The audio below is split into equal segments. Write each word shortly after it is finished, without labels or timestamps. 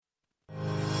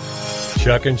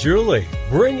Chuck and Julie,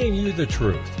 bringing you the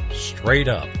truth, straight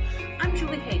up. I'm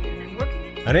Julie Hayden, and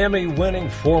working at... An Emmy-winning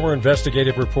former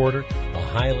investigative reporter, a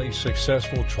highly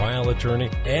successful trial attorney,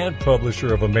 and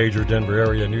publisher of a major Denver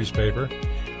area newspaper.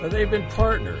 They've been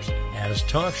partners as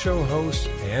talk show hosts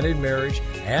and in marriage,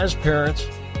 as parents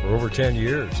for over 10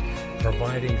 years,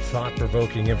 providing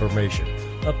thought-provoking information,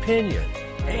 opinion,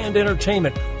 and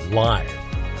entertainment live,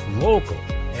 local,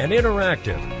 and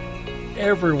interactive.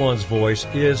 Everyone's voice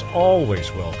is always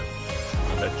welcome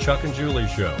on the Chuck and Julie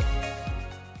Show.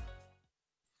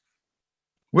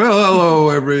 Well, hello,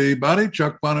 everybody.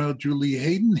 Chuck Bono, Julie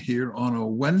Hayden here on a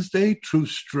Wednesday. Truth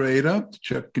Straight Up, the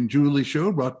Chuck and Julie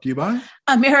Show, brought to you by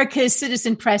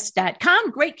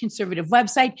AmericasCitizenPress.com, great conservative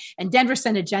website, and Denver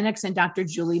Senegenics and Dr.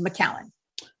 Julie McCallan.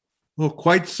 Well,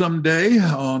 quite some day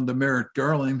on the Merrick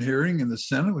Garland hearing in the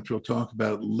Senate, which we'll talk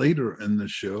about later in the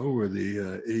show, where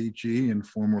the AG and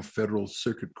former federal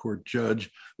circuit court judge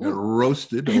got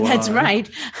roasted alive. That's right.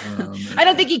 I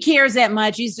don't think he cares that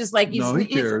much. He's just like... No, he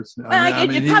cares.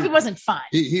 It probably wasn't fun.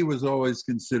 He was always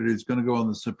considered he's going to go on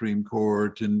the Supreme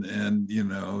Court. And you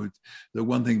know, the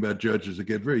one thing about judges, they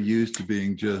get very used to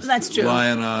being just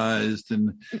lionized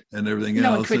and everything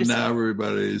else. And now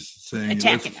everybody's saying,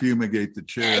 let's fumigate the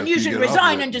chair. And you should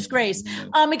resign in disgrace.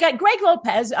 We got Greg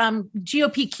Lopez,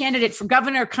 GOP candidate for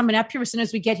governor, coming up here as soon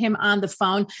as we get him on the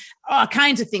phone. All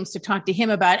kinds of things to talk to him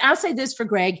about. I'll say this for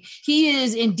Greg. He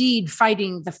is indeed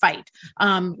fighting the fight.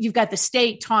 You've got the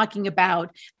state talking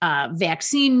about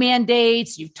vaccine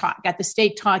mandates. You've got the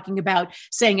state talking about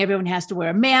saying everyone has to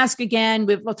wear a mask again.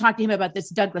 We'll talk to him about this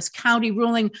Douglas County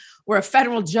ruling where a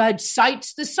federal judge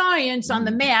cites the science on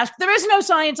the mask. There is no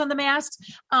science on the masks.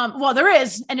 Well, there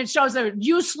is, and it shows they're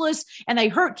useless and they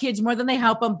hurt kids more than they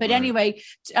help them. But anyway,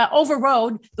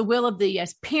 overrode the will of the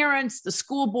parents, the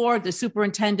school board, the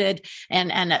superintendent,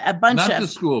 and a bunch of... Not the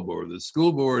school board. The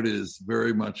school board is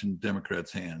very much in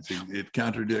Democrats' hands. It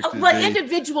contradicts...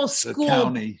 individual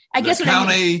school...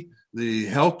 The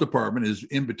health department is,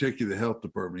 in particular, the health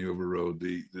department overrode.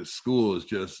 The school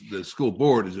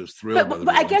board is just thrilled.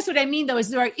 But I guess what I mean, though, is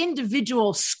there are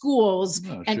individual schools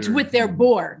with their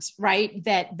boards, right?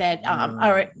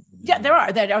 They're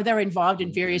involved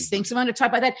in various things. So I want to talk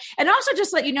about that. And also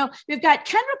just let you know, we've got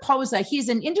Ken Raposa. He's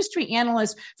an industry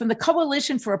analyst from the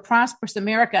Coalition for a Prosperous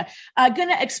America, going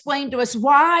to explain to us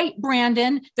why,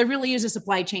 Brandon, there really is a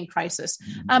supply chain crisis.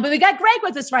 But we got Greg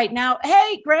with us right now.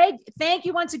 Hey, Greg, thank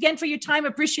you once again for your time.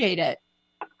 Appreciate it.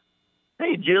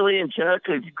 Hey, Julie and Chuck,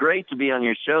 it's great to be on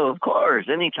your show. Of course,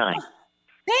 anytime.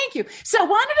 Thank you. So I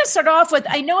wanted to start off with,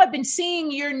 I know I've been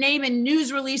seeing your name in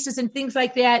news releases and things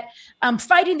like that,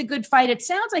 fighting the good fight. It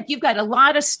sounds like you've got a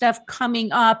lot of stuff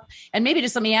coming up. And maybe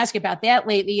just let me ask you about that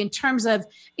lately in terms of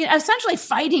essentially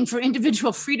fighting for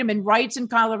individual freedom and rights in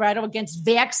Colorado against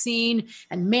vaccine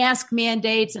and mask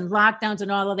mandates and lockdowns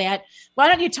and all of that. Why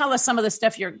don't you tell us some of the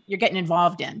stuff you're getting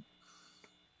involved in?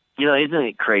 You know, isn't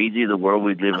it crazy the world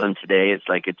we live in today? It's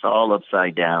like it's all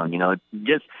upside down. You know,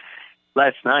 just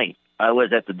last night, I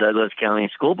was at the Douglas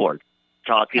County School Board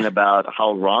talking about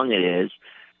how wrong it is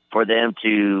for them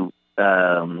to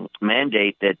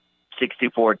mandate that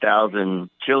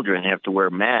 64,000 children have to wear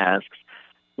masks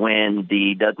when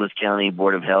the Douglas County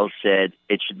Board of Health said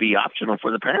it should be optional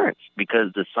for the parents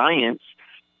because the science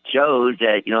shows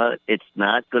that, it's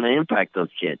not going to impact those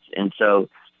kids. And so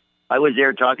I was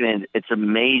there talking, and it's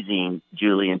amazing,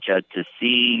 Julie and Chuck, to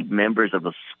see members of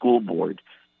a school board,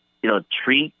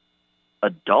 treat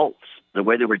adults the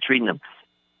way they were treating them.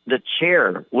 The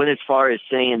chair went as far as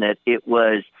saying that it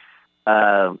was,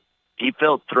 he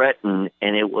felt threatened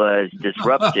and it was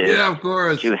disruptive of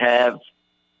course. to have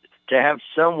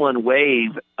someone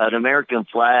wave an American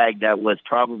flag that was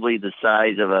probably the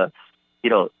size of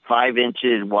 5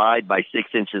 inches wide by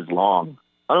 6 inches long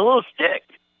on a little stick.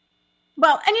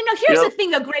 Well, and here's the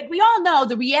thing, though, Greg. We all know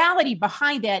the reality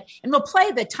behind that, and we'll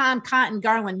play the Tom Cotton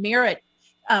Garland Merritt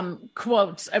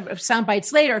quotes, sound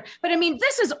bites later. But I mean,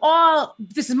 this is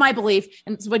my belief.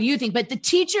 And what do you think? But the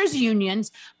teachers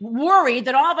unions worried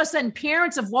that all of a sudden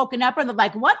parents have woken up and they're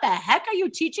like, what the heck are you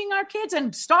teaching our kids?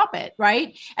 And stop it.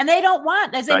 Right. And they don't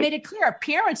want, as they made it clear,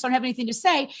 parents don't have anything to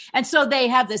say. And so they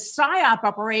have this PSYOP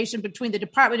operation between the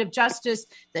Department of Justice,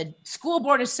 the school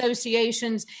board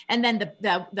associations, and then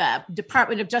the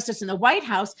Department of Justice in the White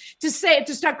House to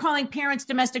start calling parents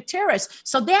domestic terrorists.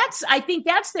 So I think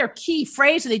that's their key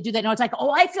phrase. So they do that. Now it's like,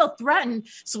 I feel threatened,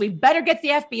 so we better get the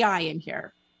FBI in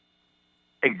here.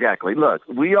 Exactly. Look,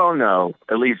 we all know,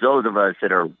 at least those of us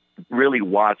that are really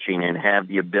watching and have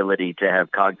the ability to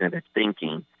have cognitive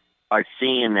thinking, are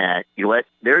seeing that,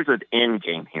 there's an end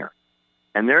game here.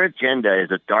 And their agenda is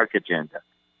a dark agenda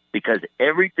because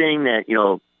everything that,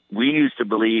 we used to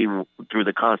believe through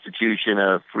the Constitution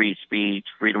of free speech,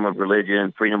 freedom of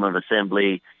religion, freedom of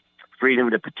assembly,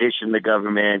 freedom to petition the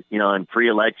government, and free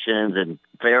elections and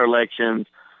fair elections.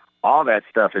 All that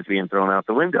stuff is being thrown out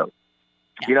the window.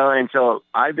 And so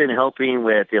I've been helping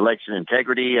with election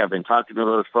integrity. I've been talking to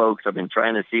those folks. I've been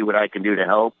trying to see what I can do to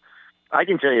help. I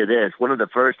can tell you this, one of the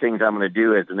first things I'm going to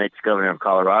do as the next governor of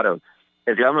Colorado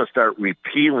is I'm going to start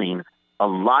repealing a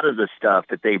lot of the stuff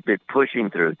that they've been pushing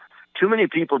through. Too many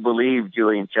people believe,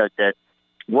 Julie and Chuck, that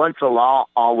once a law,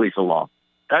 always a law.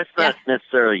 That's not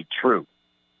necessarily true.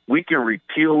 We can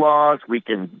repeal laws. We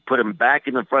can put them back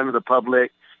in the front of the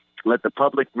public, let the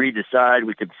public redecide.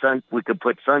 We could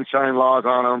put sunshine laws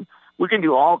on them. We can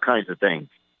do all kinds of things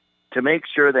to make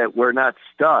sure that we're not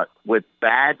stuck with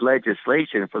bad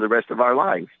legislation for the rest of our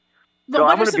lives. So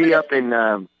I'm going to be up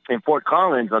in Fort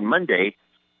Collins on Monday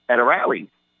at a rally,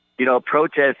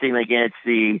 protesting against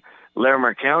the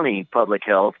Larimer County Public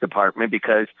Health Department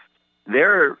because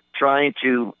they're trying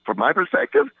to, from my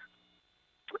perspective,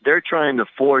 they're trying to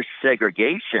force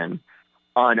segregation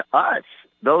on us,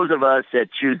 those of us that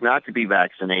choose not to be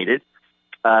vaccinated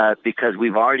because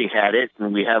we've already had it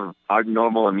and we have our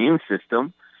normal immune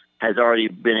system has already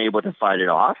been able to fight it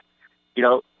off.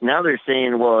 Now they're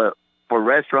saying, well, for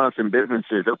restaurants and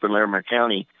businesses up in Larimer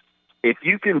County, if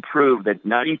you can prove that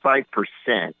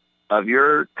 95% of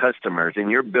your customers in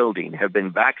your building have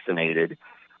been vaccinated,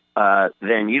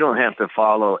 then you don't have to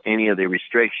follow any of the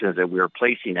restrictions that we're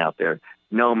placing out there.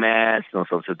 No masks, no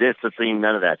social distancing,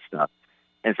 none of that stuff.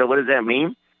 And so what does that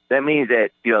mean? That means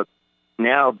that,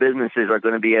 now businesses are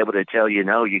going to be able to tell you,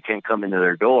 no, you can't come into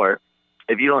their door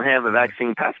if you don't have a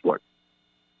vaccine passport,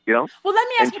 Well, let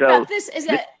me ask you about this.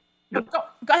 Go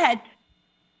ahead.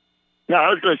 No, I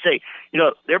was going to say,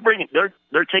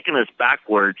 they're taking us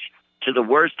backwards to the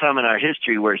worst time in our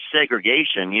history where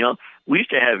segregation, we used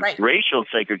to have racial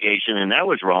segregation and that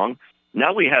was wrong.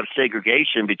 Now we have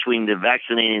segregation between the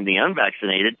vaccinated and the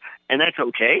unvaccinated, and that's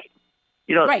okay.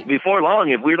 Before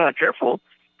long, if we're not careful,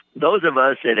 those of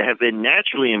us that have been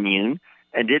naturally immune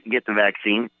and didn't get the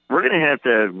vaccine, we're going to have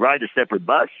to ride a separate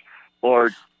bus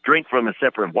or drink from a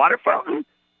separate water fountain.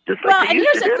 Just like and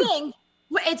here's the thing.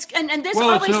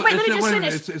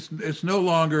 It's no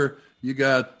longer you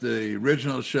got the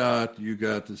original shot, you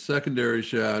got the secondary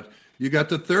shot, you got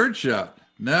the third shot.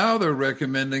 Now they're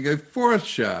recommending a fourth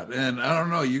shot. And I don't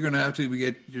know, you're going to have to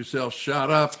get yourself shot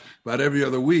up about every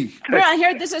other week. Well,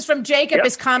 here, this is from Jacob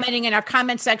is commenting in our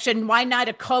comment section. Why not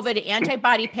a COVID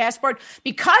antibody passport?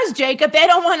 Because, Jacob, they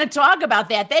don't want to talk about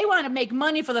that. They want to make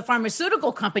money for the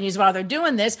pharmaceutical companies while they're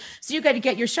doing this. So you got to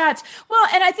get your shots. Well,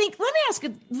 and I think, let me ask,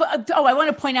 I want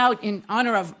to point out in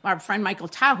honor of our friend Michael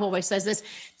Tao, who always says this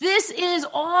is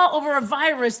all over a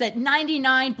virus that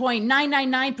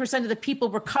 99.999% of the people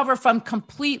recover from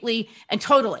completely and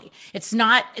totally. This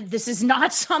is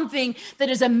not something that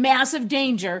is a massive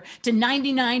danger to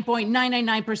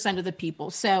 99.999% of the people.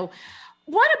 So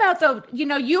what about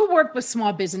you work with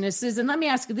small businesses, and let me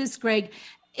ask you this, Greg,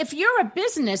 if you're a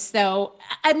business though,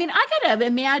 I got to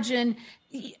imagine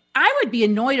I would be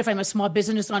annoyed if I'm a small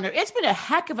business owner. It's been a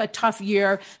heck of a tough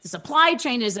year. The supply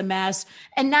chain is a mess.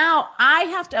 And now I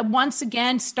have to once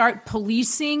again start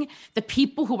policing the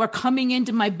people who are coming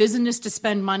into my business to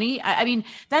spend money.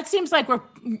 That seems like we're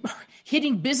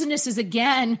hitting businesses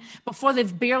again before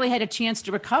they've barely had a chance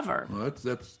to recover. Well,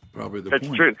 that's probably the point.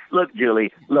 That's true. Look,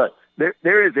 Julie,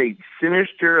 there is a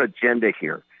sinister agenda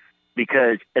here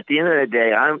because at the end of the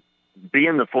day, I'm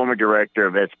being the former director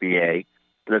of SBA,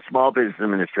 the Small Business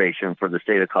Administration for the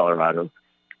state of Colorado.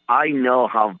 I know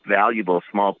how valuable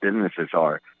small businesses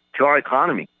are to our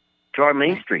economy, to our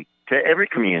Main Street, to every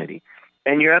community.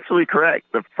 And you're absolutely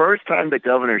correct. The first time the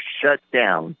governor shut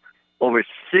down over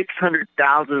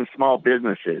 600,000 small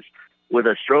businesses with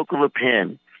a stroke of a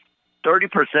pen,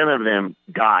 30% of them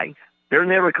die. They'll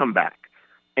never come back.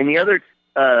 And the other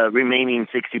remaining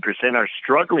 60% are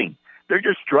struggling. They're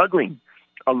just struggling.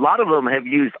 A lot of them have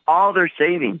used all their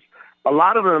savings. A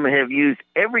lot of them have used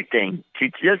everything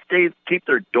to just keep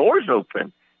their doors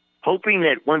open, hoping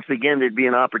that once again there'd be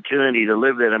an opportunity to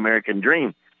live that American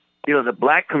dream. The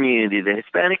Black community, the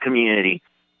Hispanic community,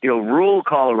 rural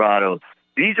Colorado,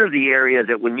 these are the areas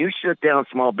that when you shut down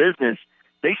small business,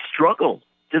 they struggle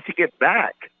just to get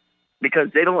back because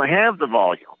they don't have the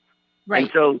volume. Right.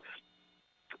 And so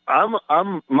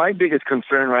I'm my biggest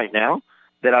concern right now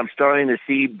that I'm starting to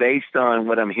see based on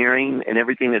what I'm hearing and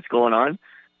everything that's going on,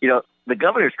 the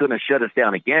governor's going to shut us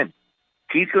down again.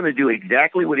 He's going to do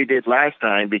exactly what he did last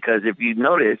time because if you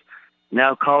notice,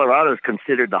 now Colorado is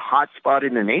considered the hot spot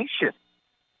in the nation.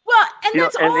 Well, and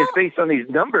it's based on these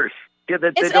numbers. Yeah,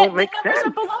 that they don't make sense.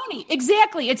 Are baloney.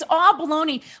 Exactly. It's all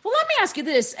baloney. Well, let me ask you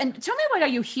this, and tell me, what are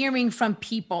you hearing from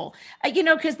people?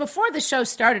 Because before the show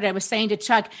started, I was saying to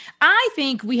Chuck, I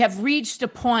think we have reached a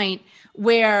point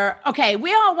where, okay,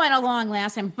 we all went along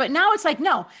last time, but now it's like,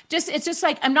 no, it's just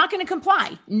like, I'm not going to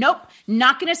comply. Nope.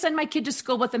 Not going to send my kid to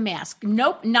school with a mask.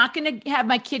 Nope. Not going to have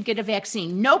my kid get a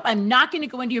vaccine. Nope. I'm not going to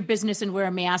go into your business and wear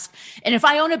a mask. And if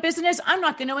I own a business, I'm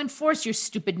not going to enforce your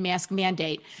stupid mask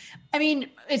mandate. I mean,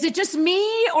 is it just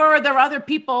me, or are there other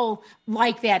people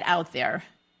like that out there?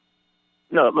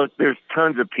 No, look, there's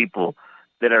tons of people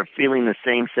that are feeling the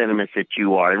same sentiments that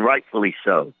you are, and rightfully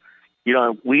so.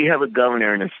 We have a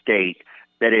governor in a state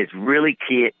that is really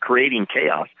creating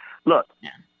chaos. Look,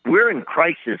 we're in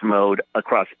crisis mode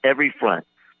across every front.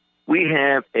 We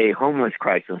have a homeless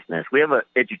crisis. We have an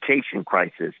education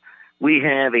crisis. We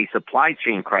have a supply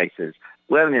chain crisis.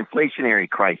 We have an inflationary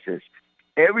crisis.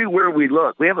 Everywhere we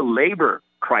look, we have a labor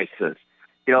crisis.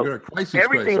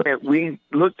 Everything that we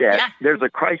looked at, there's a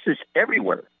crisis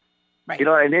everywhere. Right.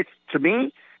 And it's, to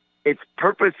me, it's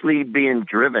purposely being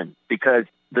driven because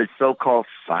the so-called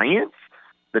science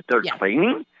that they're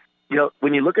claiming,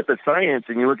 when you look at the science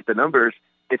and you look at the numbers,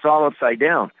 it's all upside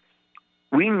down.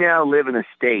 We now live in a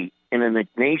state, in a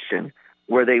nation,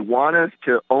 where they want us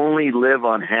to only live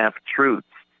on half-truths.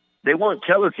 They won't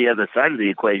tell us the other side of the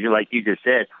equation, like you just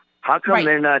said. How come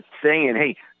they're not saying,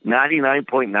 hey,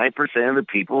 99.9% of the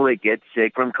people that get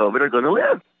sick from COVID are going to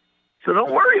live? So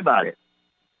don't worry about it.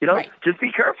 Just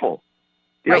be careful.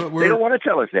 They don't want to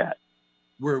tell us that.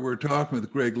 We're talking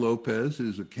with Greg Lopez,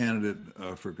 who's a candidate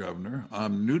for governor.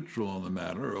 I'm neutral on the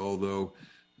matter, although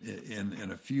in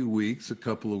a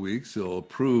couple of weeks, he'll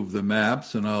approve the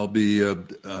maps, and I'll be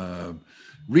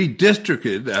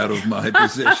redistricted out of my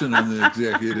position on the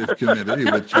executive committee,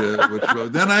 which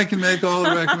then I can make all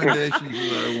the recommendations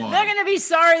that I want. They're going to be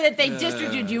sorry that they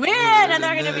districted you in, and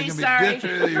they're going to be sorry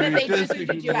that they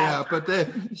districted you out. But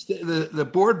the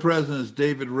board president is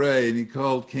David Ray, and he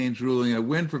called Kane's ruling a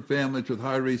win for families with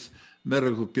high-risk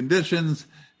medical conditions,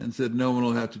 and said no one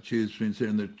will have to choose between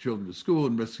sending their children to school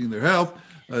and risking their health.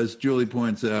 As Julie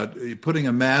points out, putting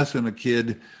a mask on a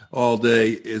kid all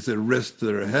day is a risk to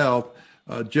their health.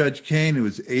 Judge Kane, who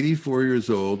was 84 years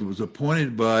old, was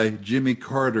appointed by Jimmy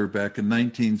Carter back in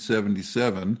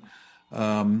 1977,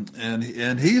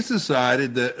 and he's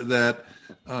decided that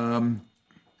and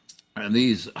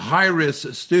these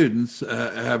high-risk students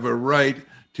have a right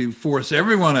to force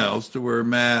everyone else to wear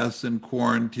masks and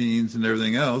quarantines and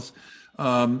everything else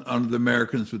under the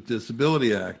Americans with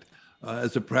Disability Act.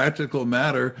 As a practical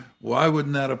matter, why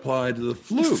wouldn't that apply to the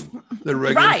flu, the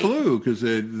regular flu? Because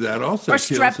that also kills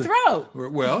strep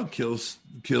throat.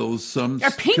 Kills some or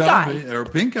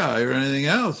pink eye or anything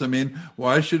else. I mean,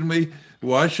 why shouldn't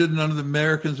under the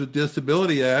Americans with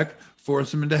Disability Act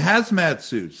force them into hazmat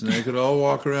suits, and they could all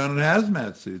walk around in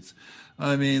hazmat suits?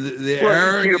 I mean,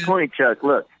 to your point, Chuck.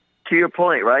 Look, to your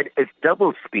point, right? It's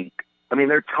double speak. I mean,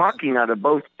 they're talking out of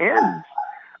both ends.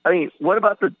 I mean, what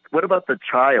about the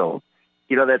child,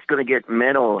 that's going to get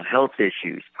mental health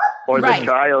issues, or the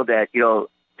child that,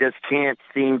 just can't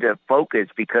seem to focus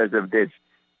because of this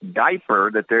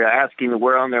diaper that they're asking to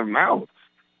wear on their mouths?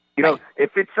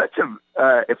 If it's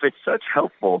such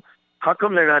helpful, how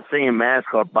come they're not saying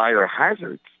masks are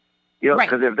biohazards?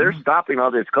 Because if they're stopping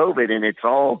all this COVID and it's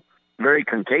all very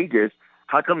contagious,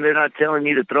 how come they're not telling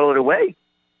you to throw it away?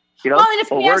 Or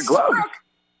wear gloves?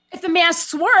 If the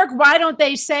masks work, why don't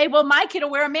they say, well, my kid will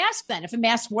wear a mask then? If a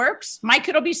mask works, my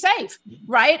kid will be safe,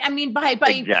 right? I mean,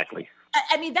 exactly.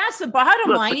 I mean, that's the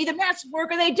bottom line. Either masks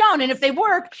work or they don't. And if they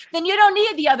work, then you don't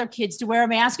need the other kids to wear a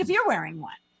mask if you're wearing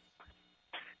one.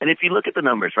 And if you look at the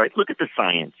numbers, right, look at the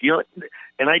science.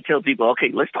 And I tell people, okay,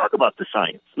 let's talk about the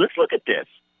science. Let's look at this.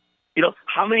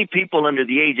 How many people under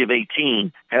the age of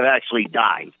 18 have actually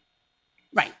died?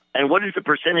 Right. And what is the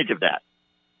percentage of that?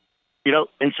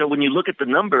 And so when you look at the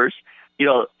numbers,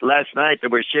 last night they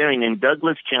were sharing in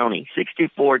Douglas County,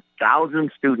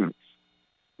 64,000 students.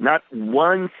 Not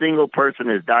one single person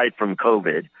has died from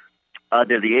COVID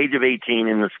under the age of 18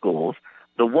 in the schools.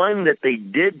 The one that they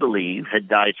did believe had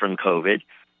died from COVID,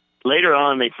 later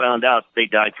on they found out they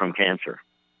died from cancer.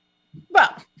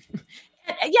 Well,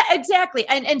 yeah, exactly.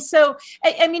 And so,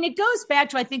 I mean, it goes back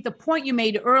to, I think, the point you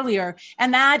made earlier,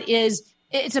 and that is,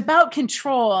 it's about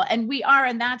control, and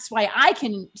that's why I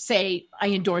can say I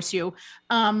endorse you.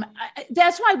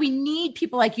 That's why we need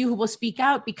people like you who will speak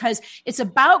out, because it's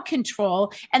about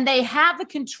control, and they have the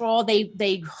control.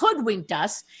 They hoodwinked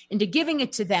us into giving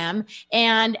it to them,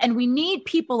 and we need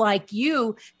people like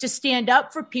you to stand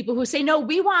up for people who say, no,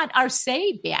 we want our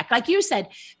say back. Like you said,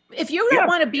 If you don't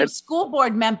want to be a school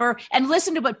board member and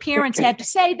listen to what parents have to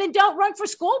say, then don't run for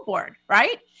school board,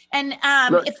 right? And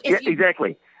look,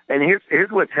 exactly. And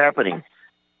here's what's happening.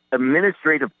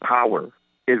 Administrative power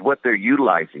is what they're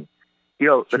utilizing.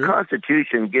 The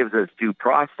Constitution gives us due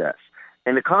process,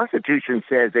 and the Constitution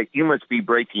says that you must be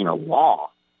breaking a law,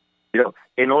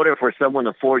 in order for someone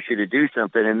to force you to do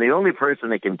something. And the only person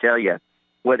that can tell you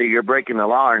whether you're breaking the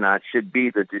law or not should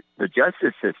be the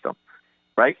justice system,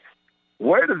 right?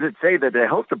 Where does it say that the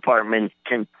health department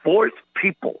can force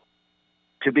people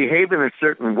to behave in a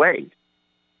certain way,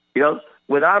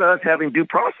 without us having due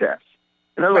process?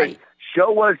 In other words,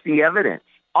 show us the evidence,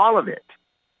 all of it.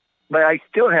 But I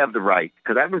still have the right,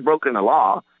 because I haven't broken the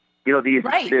law. These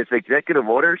executive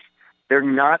orders, they're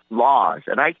not laws.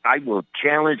 And I will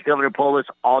challenge Governor Polis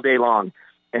all day long.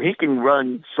 And he can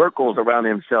run circles around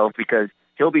himself because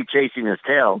he'll be chasing his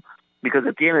tail. Because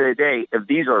at the end of the day, if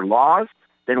these are laws,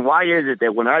 then why is it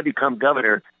that when I become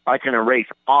governor, I can erase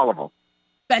all of them?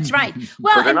 That's right.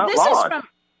 Well,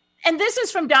 this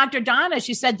is from Dr. Donna.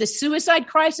 She said the suicide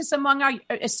crisis among our,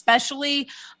 especially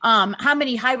how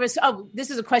many high risk. Oh, this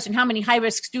is a question. How many high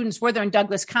risk students were there in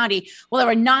Douglas County? Well, there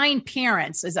were 9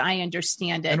 parents, as I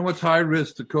understand it. And what's high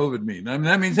risk to COVID mean? I mean,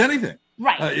 that means anything.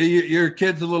 Right. Your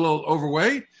kid's a little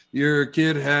overweight. Your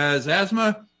kid has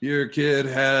asthma. Your kid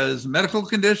has medical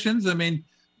conditions. I mean,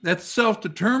 that's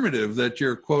self-determinative that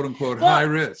you're quote unquote high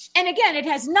risk. And again, it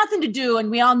has nothing to do,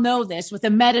 and we all know this, with the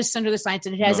medicine or the science,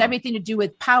 and it has everything to do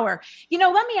with power.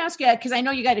 Let me ask you, because I know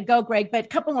you got to go, Greg, but a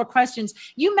couple more questions.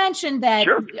 You mentioned that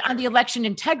on the election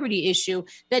integrity issue,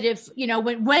 that if,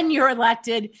 when you're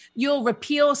elected, you'll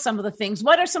repeal some of the things.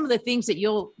 What are some of the things that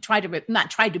you'll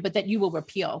but that you will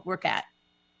repeal, work at?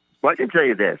 Well, I can tell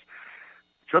you this.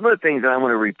 Some of the things that I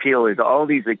want to repeal is all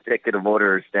these executive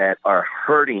orders that are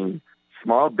hurting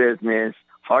small business,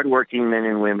 hardworking men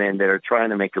and women that are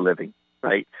trying to make a living,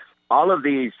 right? All of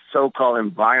these so-called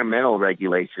environmental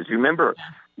regulations. Remember,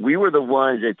 we were the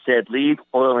ones that said, leave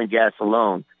oil and gas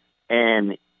alone.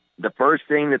 And the first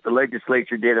thing that the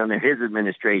legislature did under his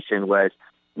administration was,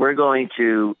 we're going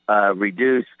to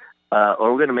reduce, or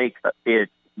we're going to make it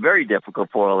very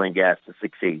difficult for oil and gas to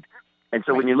succeed. And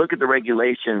so when you look at the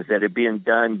regulations that are being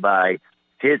done by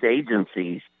his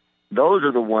agencies, those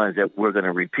are the ones that we're going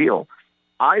to repeal.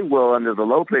 I will, under the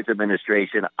Lopez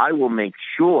administration, I will make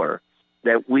sure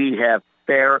that we have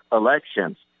fair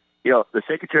elections. The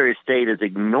Secretary of State is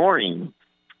ignoring,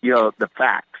 the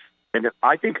facts. And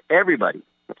I think everybody,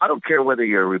 I don't care whether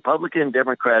you're a Republican,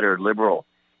 Democrat, or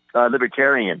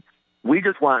libertarian, we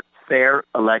just want fair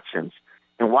elections.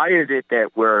 And why is it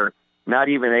that we're not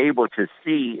even able to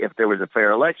see if there was a fair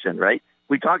election, right?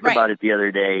 We talked about it the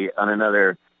other day on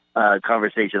another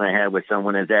conversation I had with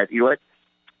someone, is that,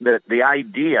 the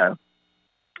idea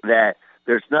that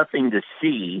there's nothing to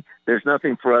see, there's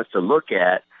nothing for us to look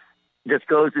at, just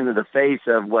goes into the face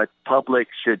of what public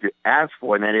should ask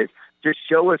for, and that is, just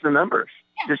show us the numbers.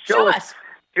 Just show us.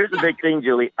 Here's the big thing,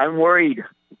 Julie. I'm worried.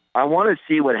 I want to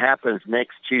see what happens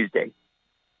next Tuesday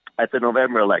at the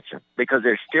November election, because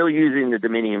they're still using the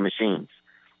Dominion machines,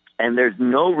 and there's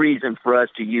no reason for us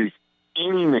to use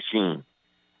any machine.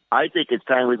 I think it's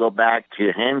time we go back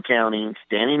to hand counting,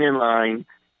 standing in line,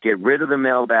 get rid of the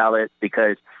mail ballot,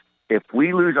 because if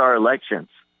we lose our elections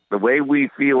the way we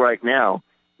feel right now,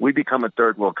 we become a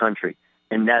third world country.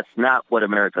 And that's not what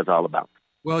America's all about.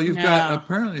 Well, you've got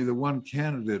apparently the one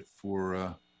candidate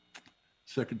for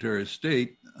Secretary of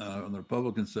State on the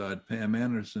Republican side, Pam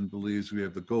Anderson, believes we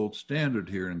have the gold standard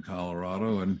here in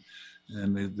Colorado, and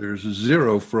there's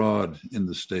zero fraud in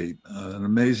the state. An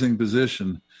amazing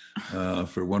position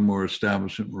for one more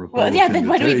establishment Republican.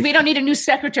 Well, we don't need a new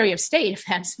Secretary of State if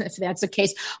that's the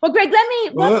case. Well, Greg,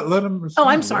 let him respond.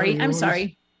 I'm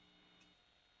sorry.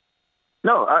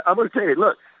 No, I would say,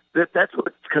 look, that's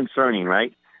what's concerning,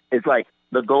 right? It's like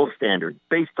the gold standard.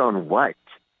 Based on what?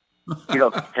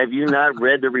 Have you not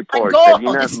read the report? Have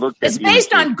you not looked at it's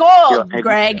based on gold,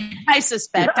 Greg. I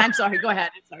suspect. I'm sorry. Go ahead.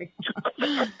 I'm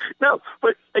sorry. No,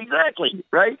 but exactly,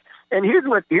 right? And here's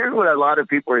what a lot of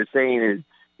people are saying is,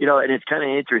 and it's kind of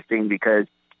interesting because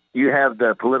you have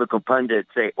the political pundits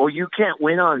say, "Oh, you can't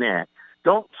win on that.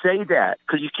 Don't say that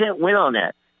because you can't win on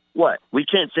that." What? We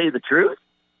can't say the truth?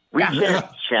 We can't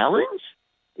challenge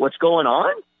what's going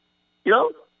on?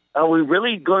 Are we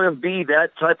really going to be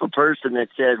that type of person that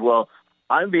says, well,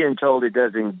 I'm being told it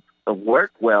doesn't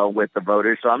work well with the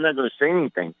voters, so I'm not going to say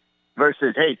anything,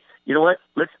 versus, hey, you know what?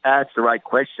 Let's ask the right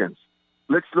questions.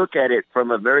 Let's look at it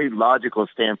from a very logical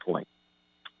standpoint.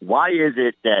 Why is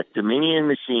it that Dominion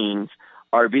machines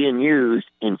are being used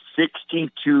in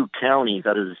 62 counties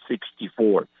out of the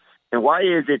 64? And why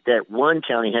is it that one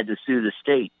county had to sue the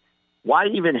state why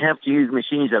even have to use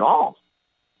machines at all?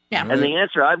 Yeah. And the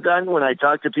answer I've gotten when I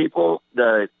talk to people,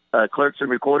 the clerks and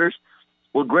recorders,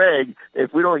 well, Greg,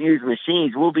 if we don't use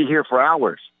machines, we'll be here for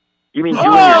hours. You mean doing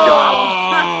your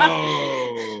job?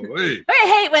 I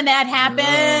hate when that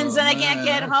happens and I can't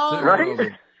get home.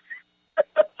 Right?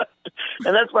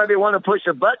 And that's why they want to push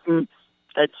a button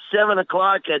at 7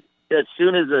 o'clock as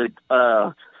soon as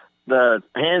the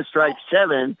hand strikes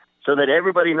 7, so that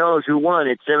everybody knows who won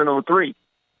at 7:03.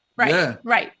 Right,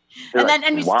 right.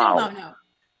 And we still don't know.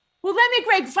 Well,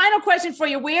 Greg, final question for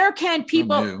you. Where can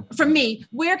people,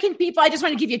 where can people, I just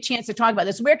want to give you a chance to talk about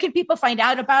this. Where can people find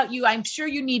out about you? I'm sure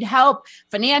you need help,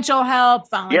 financial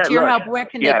help, volunteer help. Where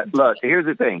can they? Look, here's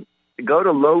the thing. Go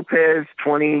to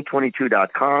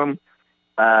Lopez2022.com.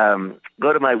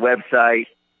 Go to my website.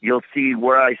 You'll see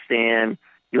where I stand.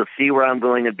 You'll see where I'm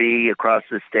going to be across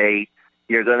the state.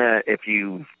 You're going to, if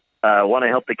you want to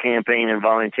help the campaign and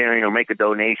volunteering or make a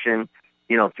donation,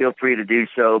 feel free to do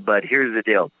so. But here's the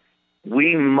deal.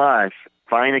 We must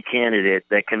find a candidate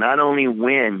that can not only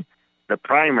win the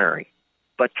primary,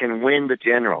 but can win the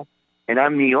general. And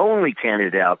I'm the only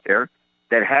candidate out there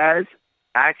that has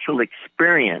actual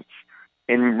experience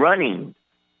in running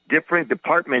different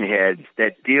department heads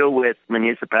that deal with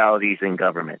municipalities and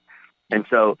government. And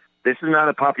so this is not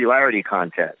a popularity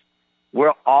contest.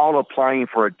 We're all applying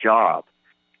for a job.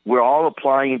 We're all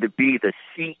applying to be the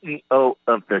CEO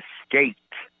of the state.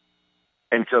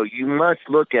 And so you must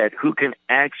look at who can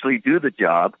actually do the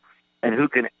job and who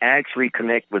can actually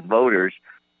connect with voters.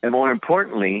 And more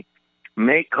importantly,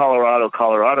 make Colorado,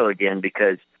 Colorado again,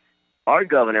 because our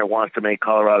governor wants to make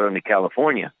Colorado into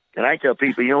California. And I tell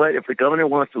people, you know what? If the governor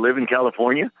wants to live in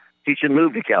California, he should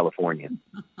move to California.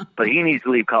 But he needs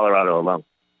to leave Colorado alone.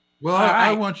 Well,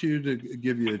 I want you to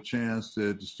give you a chance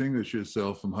to distinguish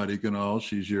yourself from Heidi Canal.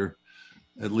 She's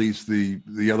at least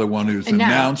the other one who's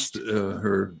announced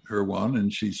her one,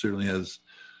 and she certainly has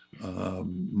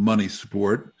money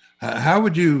support. How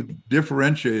would you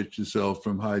differentiate yourself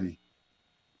from Heidi?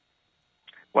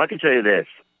 Well, I can tell you this.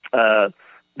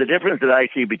 The difference that I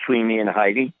see between me and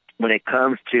Heidi when it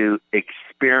comes to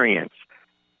experience,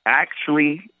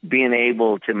 actually being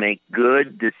able to make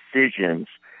good decisions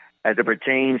as it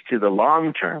pertains to the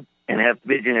long term and have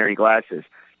visionary glasses.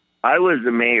 I was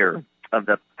the mayor of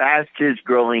the fastest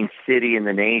growing city in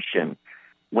the nation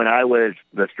when I was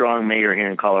the strong mayor here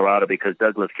in Colorado, because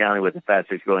Douglas County was the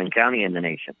fastest growing county in the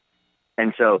nation.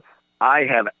 And so I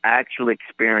have actual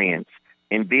experience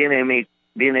in being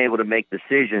able to make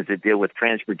decisions that deal with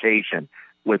transportation,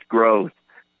 with growth,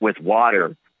 with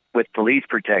water, with police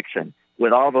protection,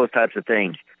 with all those types of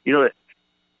things.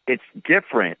 It's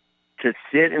different to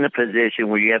sit in a position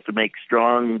where you have to make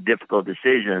strong, difficult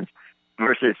decisions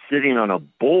versus sitting on a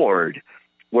board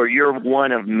where you're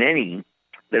one of many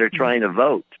that are trying to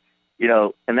vote,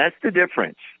 and that's the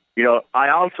difference. I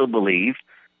also believe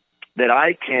that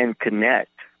I can connect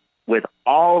with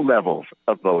all levels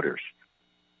of voters,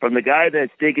 from the guy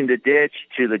that's digging the ditch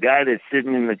to the guy that's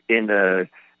sitting in the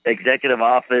executive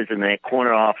office and that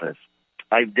corner office.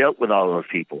 I've dealt with all those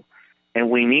people, and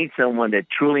we need someone that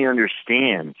truly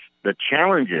understands the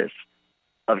challenges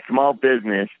of small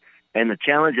business and the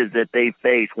challenges that they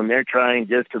face when they're trying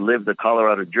just to live the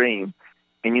Colorado dream,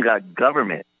 and you got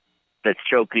government that's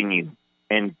choking you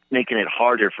and making it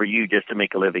harder for you just to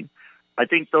make a living. I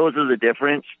think those are the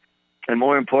difference. And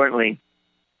more importantly,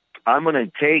 I'm going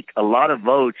to take a lot of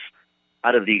votes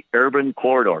out of the urban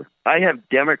corridor. I have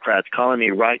Democrats calling me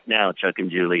right now, Chuck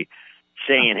and Julie,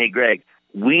 saying, hey, Greg,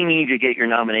 we need to get your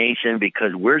nomination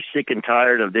because we're sick and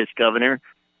tired of this governor.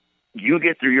 You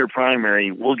get through your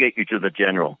primary, we'll get you to the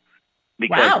general.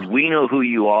 Because we know who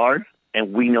you are,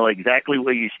 and we know exactly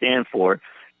what you stand for,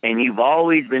 and you've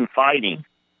always been fighting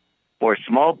for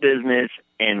small business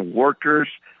and workers,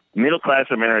 middle-class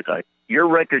America. Your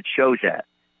record shows that.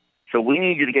 So we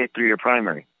need you to get through your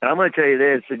primary. And I'm going to tell you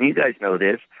this, and you guys know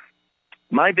this,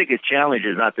 my biggest challenge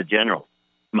is not the general.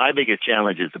 My biggest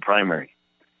challenge is the primary.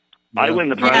 Yeah. I win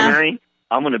the primary,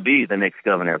 I'm going to be the next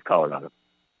governor of Colorado.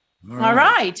 All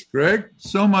right. Greg,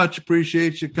 so much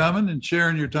appreciate you coming and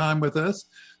sharing your time with us.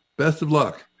 Best of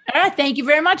luck. All right. Thank you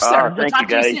very much, sir. We'll talk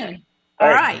to you soon. All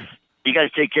right. You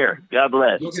guys take care. God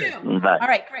bless. Okay. Bye. All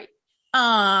right, great.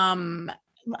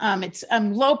 It's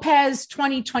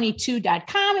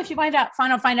Lopez2022.com if you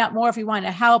find out more if you want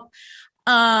to help.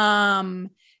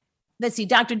 Let's see,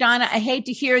 Dr. Donna, I hate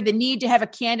to hear the need to have a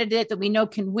candidate that we know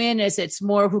can win, as it's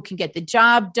more who can get the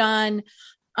job done.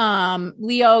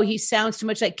 Leo, he sounds too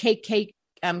much like KBB.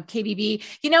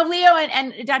 Leo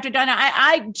and Dr. Donna,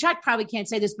 Chuck probably can't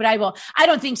say this, but I will. I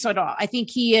don't think so at all. I think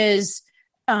he is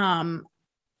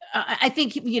I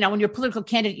think, when you're a political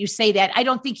candidate, you say that. I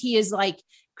don't think he is like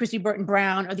Christy Burton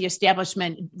Brown or the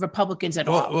establishment Republicans at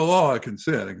all. Well, all I can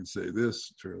say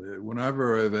this, Shirley.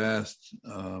 Whenever I've asked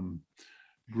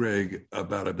Greg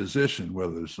about a position,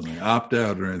 whether it's something opt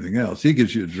out or anything else, he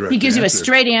gives you a direct. He gives answer. You a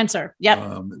straight answer.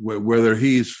 Yep. Whether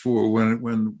he's for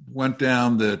when went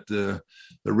down that the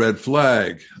red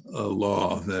flag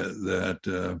law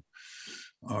that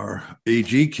our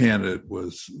AG candidate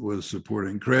was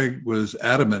supporting, Craig was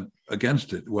adamant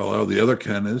against it. Well, all the other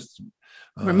candidates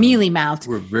we're mealy-mouthed.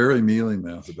 We're very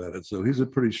mealy-mouthed about it. So he's a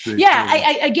pretty straight. Yeah,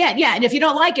 and if you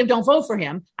don't like him, don't vote for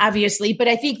him, obviously. But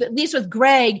I think that at least with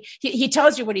Greg, he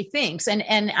tells you what he thinks. And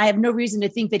I have no reason to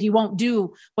think that he won't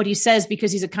do what he says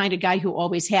because he's a kind of guy who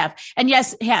always has. And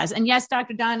yes,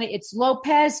 Dr. Donna, it's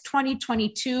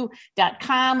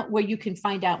Lopez2022.com where you can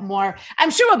find out more. I'm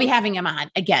sure we'll be having him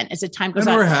on again as the time goes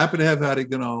on. And we're happy to have Heidi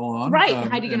Ganal on.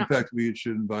 Right. In fact, we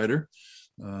should invite her.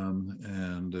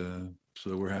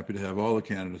 So we're happy to have all the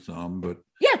candidates on, but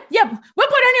yeah, we'll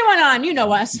put anyone on. You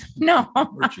know us. No,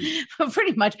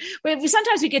 pretty much.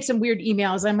 Sometimes we get some weird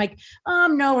emails. I'm like,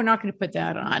 no, we're not going to put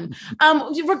that on.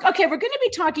 We're going to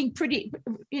be talking pretty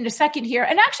in a second here.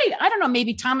 And actually, I don't know,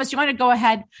 maybe Thomas, you want to go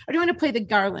ahead or do you want to play the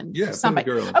Garland soundbite?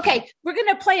 Garland. Okay, we're going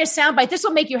to play a soundbite. This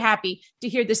will make you happy to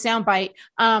hear the soundbite.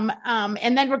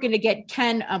 And then we're going to get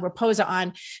Ken Raposa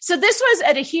on. So this was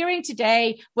at a hearing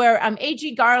today where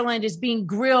AG Garland is being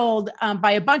grilled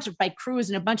by Cruz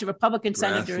and a bunch of Republican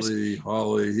senators.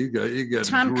 Hawley, he got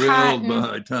Tom grilled Cotton.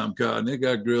 by Tom Cotton. He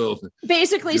got grilled.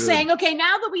 Basically saying, okay,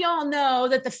 now that we all know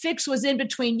that the fix was in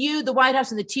between you, the White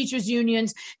House, and the teachers'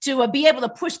 unions to be able to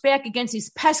push back against these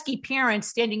pesky parents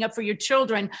standing up for your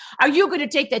children, are you going to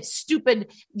take that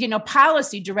stupid,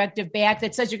 policy directive back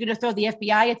that says you're going to throw the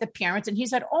FBI at the parents? And he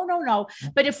said, oh, no.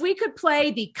 But if we could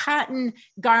play the Cotton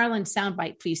Garland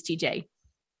soundbite, please, TJ.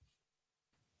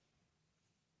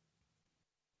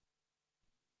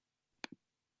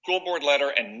 School board letter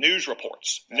and news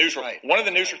reports. Right. One of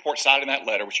the news reports cited in that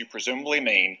letter, which you presumably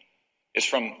mean, is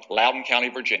from Loudoun County,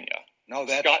 Virginia. No,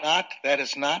 that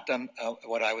is not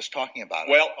what I was talking about.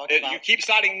 Well, you keep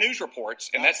citing news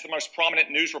reports, and that's the most prominent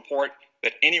news report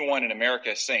that anyone in America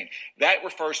has seen. That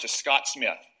refers to Scott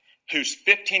Smith, whose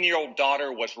 15-year-old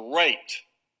daughter was raped.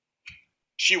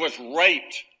 She was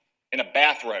raped in a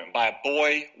bathroom by a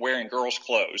boy wearing girls'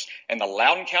 clothes, and the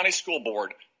Loudoun County School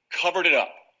Board covered it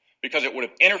up because it would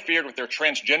have interfered with their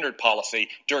transgendered policy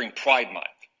during Pride Month.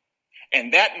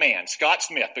 And that man, Scott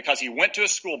Smith, because he went to a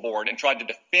school board and tried to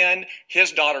defend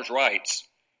his daughter's rights,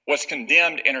 was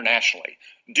condemned internationally.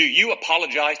 Do you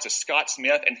apologize to Scott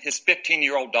Smith and his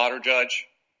 15-year-old daughter, Judge?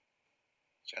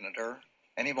 Senator,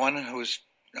 anyone whose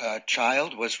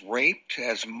child was raped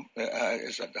is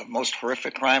the most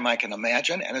horrific crime I can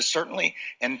imagine, and is certainly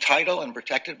entitled and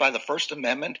protected by the First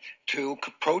Amendment to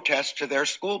protest to their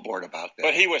school board about this.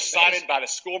 But he was cited by the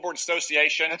School Board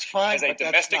Association as a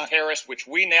domestic terrorist, which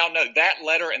we now know that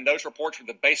letter and those reports were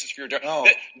the basis for your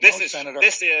Senator,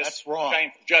 this is that's wrong.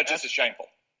 Shameful. Judge, this is shameful.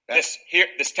 This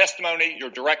testimony, your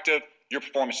directive, your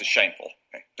performance is shameful.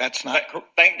 That's not.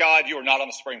 Thank God you are not on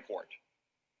the Supreme Court.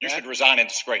 You should resign in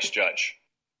disgrace, Judge.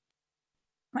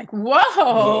 Like,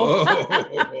 whoa.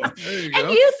 There you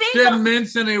go. You think didn't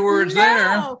mince any words there.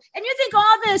 And you think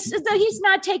all this is that he's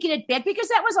not taking it back because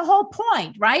that was the whole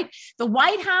point, right? The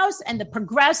White House and the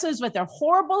progressives with their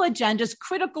horrible agendas,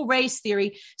 critical race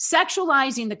theory,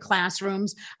 sexualizing the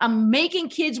classrooms, making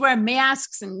kids wear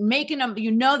masks and making them,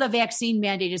 the vaccine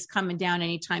mandate is coming down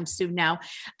anytime soon now.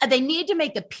 They need to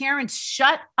make the parents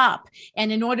shut up.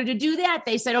 And in order to do that,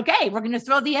 they said, okay, we're going to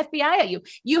throw the FBI at you.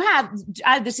 You have,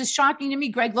 this is shocking to me,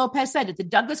 Greg Lopez said at the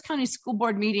Douglas County School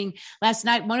Board meeting last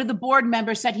night, one of the board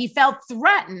members said he felt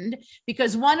threatened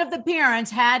because one of the parents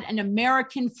had an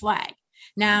American flag.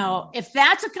 Now, if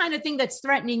that's the kind of thing that's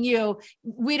threatening you,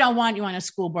 we don't want you on a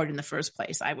school board in the first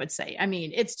place, I would say. I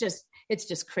mean, it's just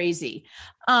crazy.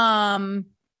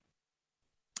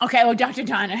 Okay, well, Dr.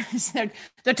 Donna,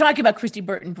 they're talking about Christy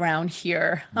Burton Brown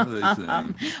here.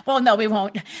 Well, no, we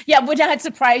won't. Yeah, would that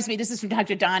surprise me? This is from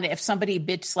Dr. Donna, if somebody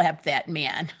bitch slapped that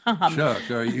man.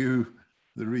 Chuck, are the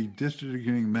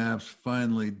redistricting maps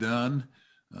finally done?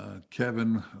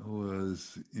 Kevin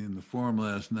was in the forum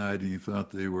last night, and he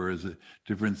thought they were as a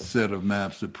different set of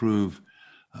maps approved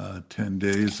 10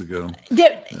 days ago.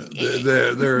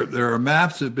 There are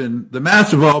maps the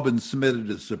maps have all been submitted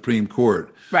to the Supreme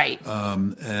Court. Right.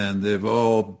 And they've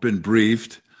all been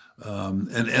briefed. And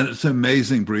it's an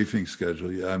amazing briefing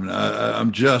schedule. Yeah, I mean,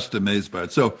 I'm just amazed by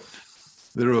it. So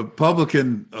the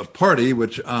Republican Party,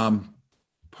 which I'm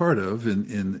part of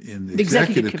in the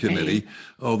executive committee,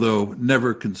 although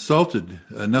never consulted.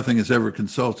 Nothing is ever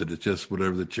consulted. It's just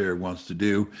whatever the chair wants to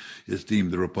do is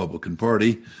deemed the Republican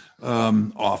Party.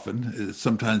 Often,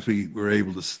 sometimes we were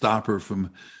able to stop her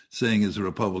from saying is the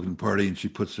Republican Party, and she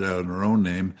puts it out in her own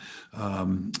name.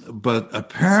 But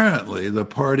apparently the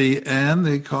party and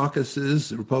the caucuses,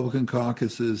 the Republican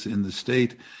caucuses in the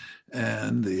state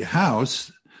and the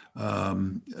House,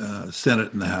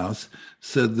 Senate and the House,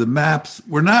 said the maps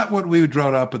were not what we would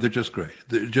draw up, but they're just great.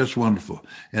 They're just wonderful.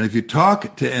 And if you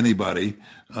talk to anybody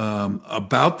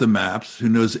about the maps who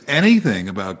knows anything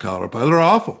about Colorado, they're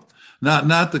awful.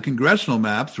 Not the congressional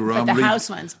maps, but the House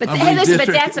ones. But Elizabeth,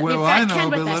 that's well, I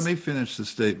know. But let me finish the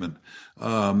statement.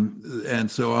 And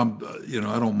so I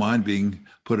don't mind being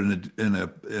put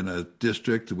in a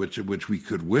district which we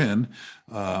could win.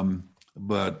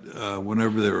 But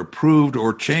whenever they're approved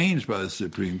or changed by the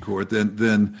Supreme Court,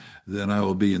 then I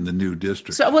will be in the new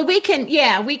district. So we can.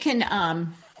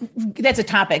 That's a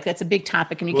topic. That's a big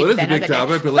topic, and it is a big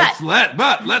topic.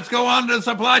 But let's go on to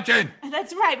supply chain.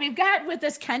 That's right. We've got with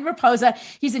us Ken Raposa.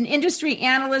 He's an industry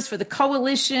analyst for the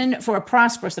Coalition for a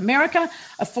Prosperous America,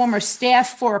 a former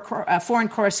staff foreign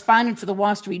correspondent for the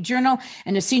Wall Street Journal,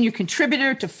 and a senior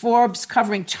contributor to Forbes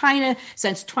covering China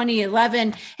since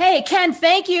 2011. Hey, Ken,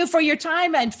 thank you for your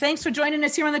time, and thanks for joining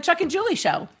us here on the Chuck and Julie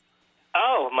Show.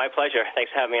 Oh, my pleasure.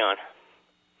 Thanks for having me on.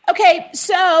 Okay,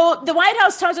 so the White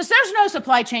House tells us there's no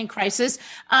supply chain crisis,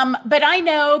 but I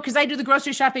know because I do the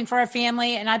grocery shopping for our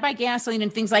family and I buy gasoline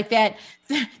and things like that,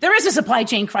 there is a supply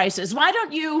chain crisis. Why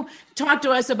don't you talk to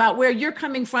us about where you're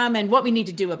coming from and what we need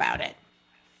to do about it?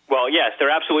 Well, yes, there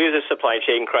absolutely is a supply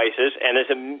chain crisis,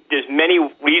 and there's many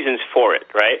reasons for it,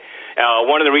 right?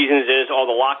 One of the reasons is all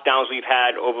the lockdowns we've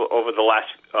had over the last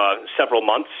several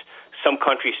months. Some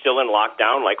countries still in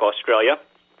lockdown, like Australia.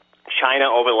 China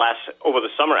over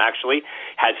the summer actually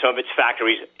had some of its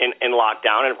factories in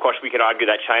lockdown, and of course we could argue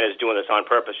that China is doing this on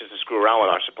purpose just to screw around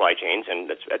with our supply chains,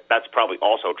 and that's probably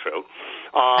also true.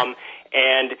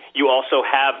 And you also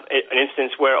have an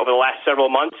instance where over the last several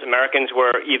months Americans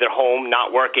were either home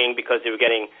not working because they were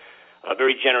getting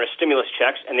very generous stimulus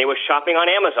checks, and they were shopping on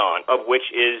Amazon, of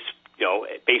which is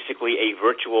basically a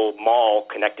virtual mall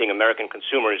connecting American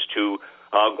consumers to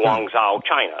Guangzhou,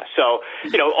 China. So,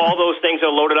 all those things are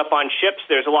loaded up on ships.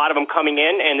 There's a lot of them coming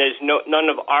in, and there's none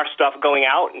of our stuff going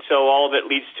out, and so all of it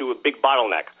leads to a big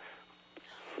bottleneck.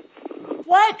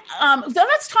 So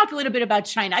let's talk a little bit about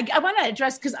China. I want to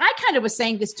address, because I kind of was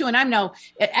saying this too, and I'm no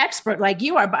expert like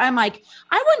you are, but I'm like,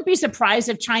 I wouldn't be surprised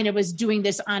if China was doing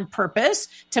this on purpose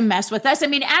to mess with us. I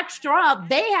mean, after all,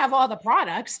 they have all the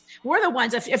products. We're the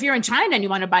ones, if you're in China and you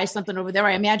want to buy something over there,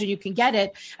 I imagine you can get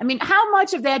it. I mean, how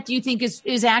much of that do you think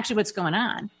is actually what's going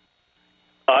on?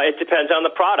 It depends on the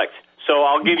product. So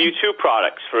I'll give you two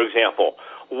products, for example.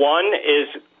 One is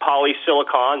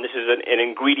polysilicon. This is an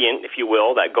ingredient, if you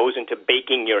will, that goes into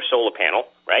baking your solar panel,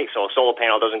 right? So a solar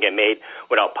panel doesn't get made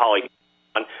without polysilicon.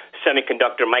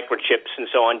 Semiconductor microchips and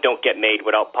so on don't get made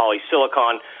without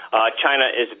polysilicon. China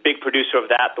is a big producer of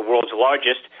that, the world's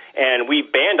largest, and we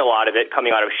banned a lot of it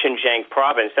coming out of Xinjiang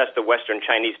province. That's the Western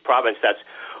Chinese province that's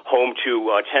home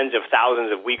to tens of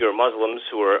thousands of Uyghur Muslims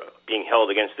who are being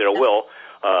held against their will.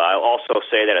 I'll also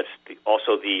say that it's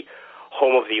also the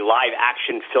home of the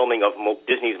live-action filming of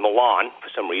Disney's Mulan. For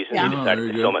some reason, they decided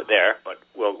to film it there, but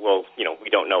we'll we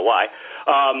don't know why.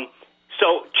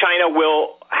 So China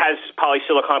has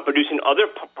polysilicon produced in other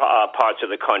parts of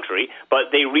the country,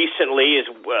 but they recently, as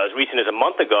recent as a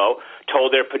month ago,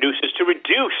 told their producers to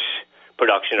reduce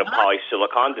production of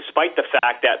polysilicon, despite the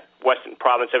fact that Western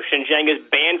province of Xinjiang is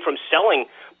banned from selling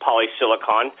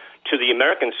polysilicon to the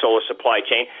American solar supply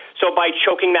chain. So by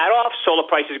choking that off, solar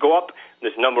prices go up.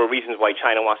 There's a number of reasons why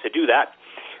China wants to do that.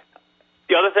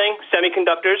 The other thing,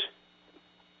 semiconductors.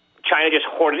 China just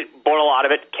bought a lot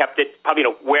of it, kept it probably in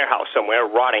a warehouse somewhere,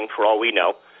 rotting for all we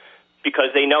know,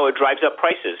 because they know it drives up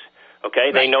prices.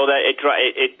 Okay, right. They know that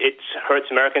it hurts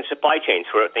American supply chains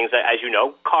for things that, as you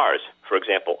know, cars, for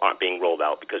example, aren't being rolled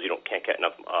out because you can't get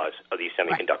enough of these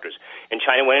semiconductors. Right. And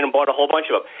China went in and bought a whole bunch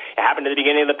of them. It happened at the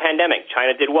beginning of the pandemic.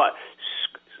 China did what?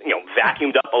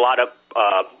 Vacuumed up a lot of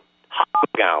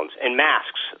hospital gowns and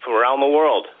masks from around the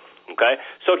world. Okay,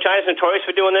 so China's notorious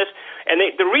for doing this, and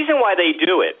the reason why they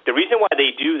do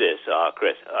this,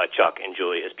 Chris, Chuck, and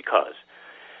Julie, is because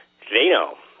they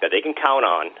know that they can count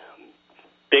on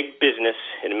big business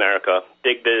in America,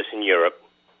 big business in Europe,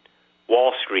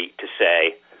 Wall Street to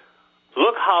say,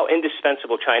 look how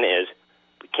indispensable China is.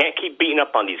 We can't keep beating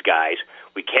up on these guys.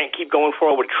 We can't keep going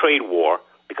forward with trade war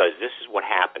because this is what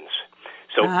happens.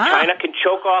 So China can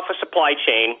choke off a supply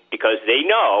chain because they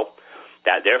know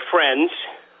that their friends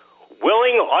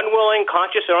willing, unwilling,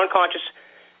 conscious or unconscious,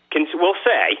 will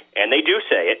say, and they do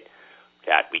say it,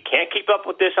 that we can't keep up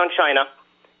with this on China.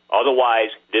 Otherwise,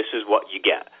 this is what you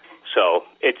get. So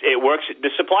it works. The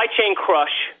supply chain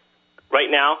crush right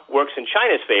now works in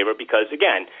China's favor because,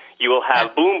 again, you will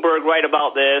have Bloomberg write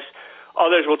about this.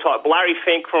 Others will talk. Larry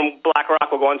Fink from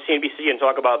BlackRock will go on CNBC and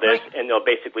talk about this, and they'll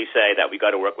basically say that we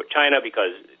got to work with China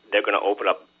because they're going to open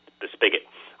up the spigot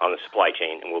on the supply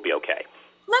chain, and we'll be okay.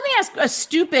 Let me ask a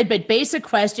stupid but basic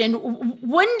question.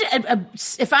 Wouldn't,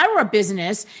 if I were a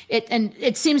business,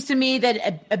 it seems to me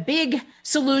that a big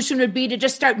solution would be to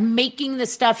just start making the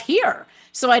stuff here.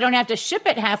 So I don't have to ship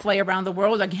it halfway around the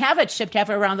world. I can have it shipped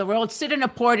halfway around the world, sit in a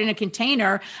port in a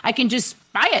container. I can just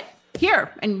buy it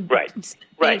here and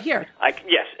right here.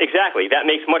 Yes, exactly. That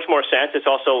makes much more sense. It's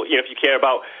also, if you care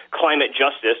about climate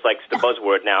justice, like the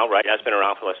buzzword now, right? That's been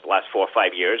around for the last 4 or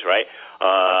 5 years, right?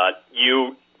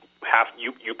 You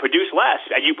produce less.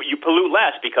 You pollute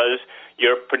less because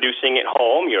you're producing at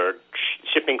home. Your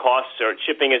shipping costs or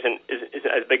shipping isn't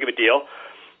as big of a deal.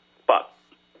 But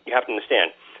you have to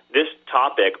understand, this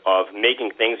topic of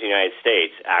making things in the United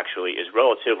States actually is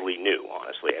relatively new,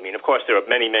 honestly. I mean, of course, there are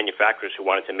many manufacturers who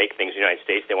wanted to make things in the United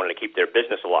States. They wanted to keep their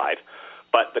business alive.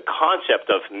 But the concept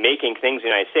of making things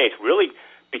in the United States really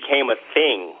became a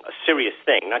thing, a serious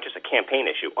thing, not just a campaign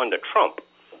issue under Trump,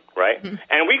 right? Mm-hmm.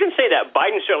 And we can say that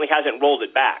Biden certainly hasn't rolled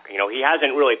it back. He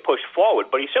hasn't really pushed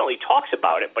forward, but he certainly talks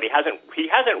about it, but he hasn't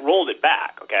rolled it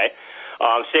back, okay?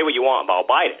 Say what you want about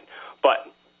Biden.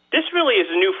 But this really is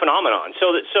a new phenomenon.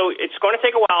 So it's going to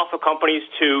take a while for companies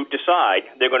to decide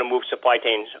they're going to move supply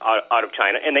chains out of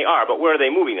China, and they are. But where are they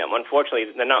moving them? Unfortunately,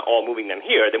 they're not all moving them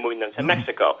here. They're moving them to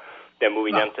Mexico. They're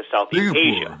moving them to Southeast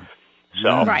Asia.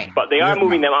 So, but they are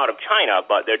moving them out of China,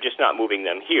 but they're just not moving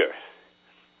them here.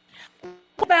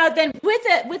 About then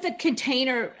with the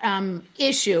container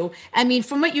issue, I mean,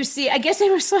 from what you see, I guess they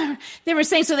were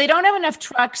saying so they don't have enough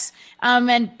trucks,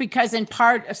 and because in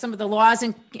part of some of the laws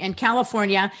in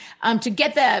California to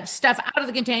get the stuff out of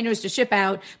the containers to ship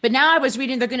out. But now I was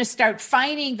reading they're going to start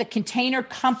fining the container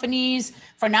companies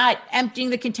for not emptying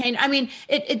the container. I mean,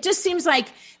 it just seems like.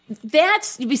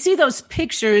 We see those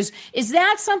pictures. Is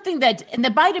that something that, and the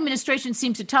Biden administration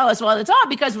seems to tell us, well, it's all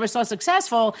because we're so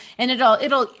successful and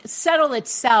it'll settle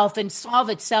itself and solve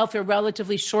itself here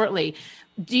relatively shortly.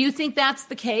 Do you think that's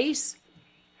the case?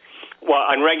 Well,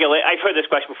 I've heard this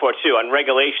question before too. On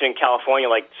regulation in California,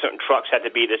 like certain trucks had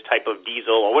to be this type of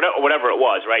diesel or whatever it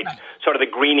was, right? Sort of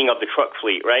the greening of the truck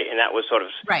fleet, right? And that was sort of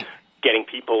getting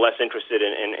people less interested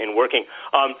in working.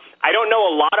 I don't know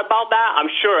a lot about that.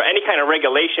 I'm sure any kind of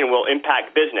regulation will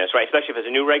impact business, right? Especially if it's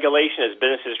a new regulation as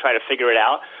businesses try to figure it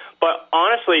out. But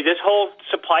honestly, this whole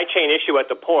supply chain issue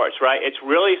at the ports, right? It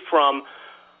really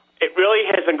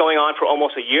has been going on for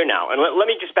almost a year now. And let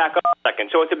me just back up a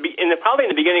second. So probably in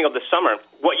the beginning of the summer,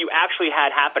 what you actually had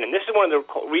happen, and this is one of the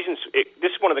reasons, this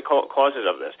is one of the causes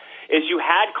of this, is you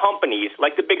had companies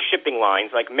like the big shipping lines,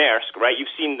 like Maersk, right?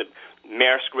 You've seen the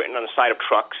Maersk written on the side of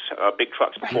trucks, big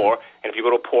trucks before, and if you go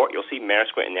to a port, you'll see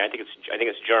Maersk written there. I think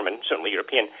it's German, certainly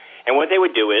European. And what they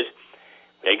would do is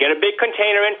they get a big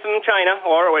container in from China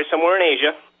or somewhere in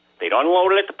Asia. They'd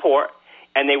unload it at the port,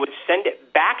 and they would send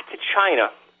it back to China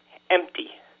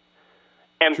empty,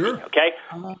 okay?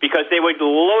 Because they would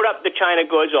load up the China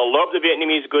goods or load up the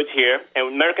Vietnamese goods here,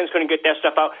 and Americans couldn't get their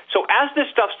stuff out. So as this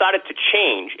stuff started to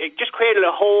change, it just created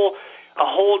a whole, I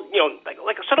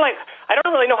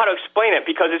don't really know how to explain it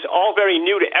because it's all very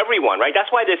new to everyone, right?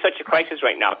 That's why there's such a crisis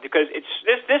right now because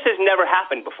this has never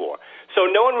happened before. So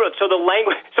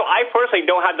so I personally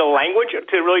don't have the language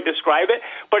to really describe it,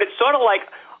 but it's sort of like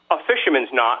a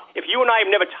fisherman's knot. If you and I have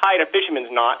never tied a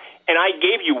fisherman's knot and I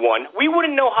gave you one, we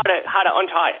wouldn't know how to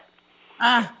untie it.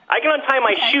 I can untie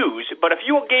my shoes, but if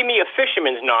you gave me a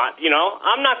fisherman's knot,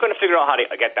 I'm not going to figure out how to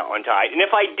get that untied. And if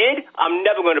I did, I'm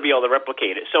never going to be able to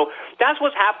replicate it. So that's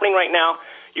what's happening right now.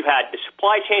 You've had the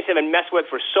supply chains have been messed with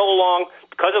for so long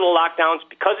because of the lockdowns,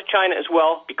 because of China as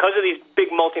well, because of these big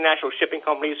multinational shipping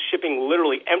companies shipping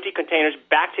literally empty containers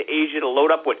back to Asia to load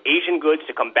up with Asian goods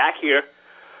to come back here.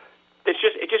 It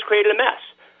just created a mess.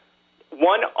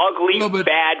 One ugly,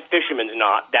 bad fisherman's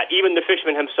knot that even the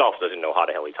fisherman himself doesn't know how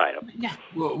the hell he tied up. Yeah.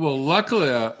 Well, luckily,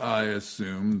 I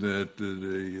assume that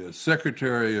the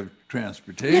Secretary of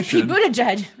Transportation,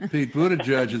 Pete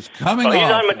Buttigieg, is coming off. He's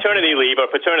on maternity leave or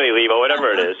paternity leave or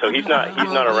whatever it is, so he's not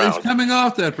around. He's coming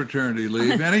off that paternity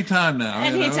leave anytime now.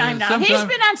 Anytime now. He's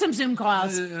been on some Zoom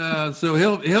calls. So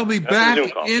he'll be back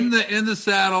in the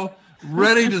saddle,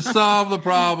 ready to solve the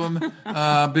problem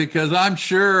because I'm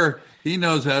sure he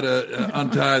knows how to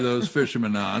untie those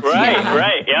fisherman knots.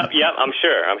 Right. Yep. I'm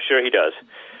sure he does.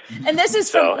 And this is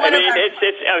from I'm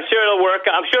sure it'll work.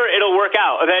 I'm sure it'll work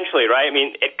out eventually, right? I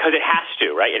mean, because it has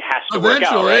to, right? It has to work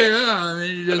out, right?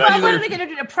 Yeah. I mean, what are they going to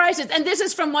do to prices? And this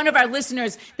is from one of our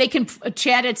listeners. They can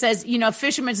chat. It says,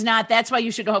 fisherman's not. That's why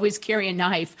you should always carry a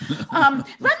knife.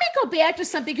 Let me go back to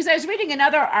something, because I was reading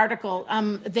another article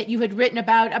that you had written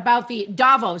about the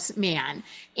Davos man,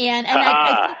 and I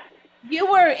think you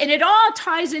were, and it all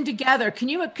ties in together.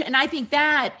 And I think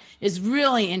that is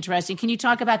really interesting. Can you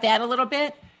talk about that a little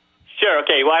bit? Sure.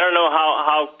 Okay. Well, I don't know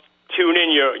how tuned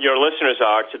in your listeners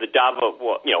are to the Davos,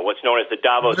 what's known as the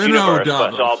Davos universe.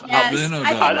 Davos. Yes,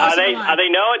 are they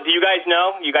know it? Do you guys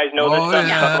know? You guys know this stuff?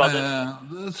 Yeah, talk about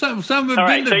this? Some have all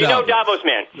right. been So to you know Davos.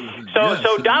 Davos man.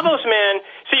 So Davos man.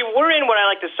 See, we're in what I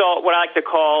like to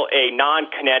call a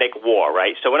non-kinetic war,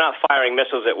 right? So we're not firing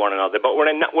missiles at one another, but we're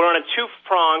on a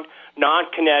two-pronged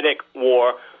non-kinetic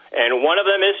war, and one of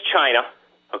them is China,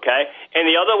 okay, and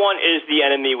the other one is the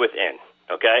enemy within.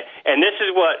 Okay, and this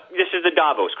is the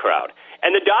Davos crowd,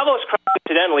 and the Davos crowd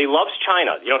incidentally loves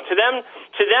China. To them,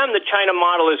 the China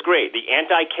model is great. The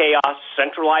anti-chaos,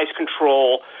 centralized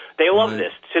control. They love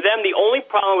this. To them, the only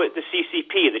problem with the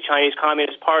CCP, the Chinese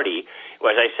Communist Party,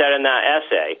 as I said in that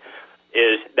essay,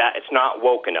 is that it's not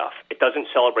woke enough. It doesn't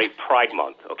celebrate Pride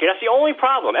Month. Okay, that's the only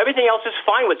problem. Everything else is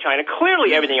fine with China.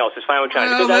 Clearly, everything else is fine with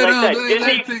China. Well, because, as I said,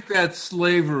 Disney, they think that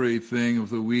slavery thing of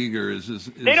the Uyghurs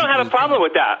is they don't have a problem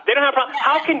with that. They don't have a problem.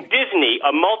 How can Disney,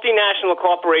 a multinational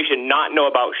corporation, not know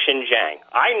about Xinjiang?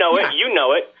 I know it. You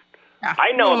know it.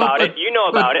 I know about it. You know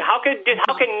about it. How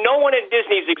can no one at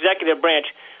Disney's executive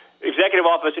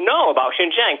office know about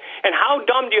Xinjiang? And how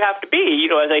dumb do you have to be,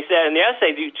 as I said in the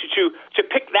essay, to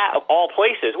pick that of all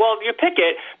places? Well, you pick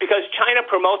it because China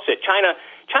promotes it. China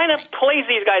plays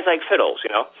these guys like fiddles,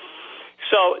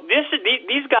 So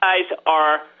these guys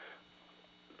are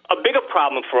a bigger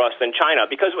problem for us than China,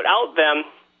 because without them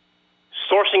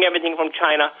sourcing everything from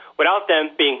China, without them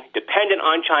being dependent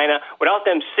on China, without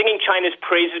them singing China's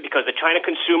praises because the China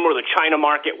consumer or the China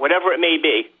market, whatever it may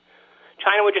be,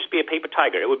 China would just be a paper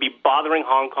tiger. It would be bothering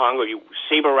Hong Kong, or you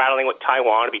saber-rattling with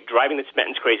Taiwan, it would be driving the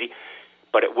Tibetans crazy,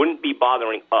 but it wouldn't be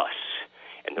bothering us.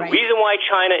 And the reason why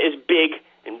China is big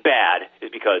and bad is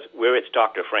because we're its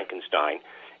Dr. Frankenstein,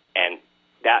 and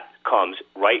that comes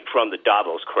right from the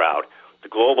Davos crowd, the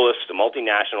globalists, the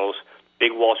multinationals,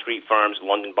 big Wall Street firms,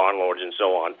 London bond lords, and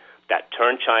so on, that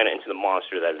turned China into the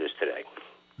monster that it is today.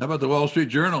 How about the Wall Street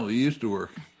Journal? You used to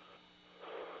work.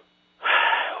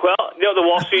 Well, the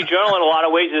Wall Street Journal, in a lot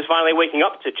of ways, is finally waking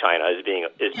up to China as being a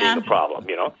problem.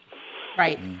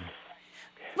 Right.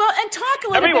 Well, and talk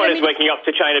a little Everyone bit. is waking up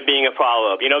to China being a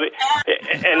problem.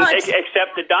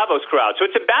 Except the Davos crowd. So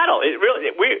it's a battle. It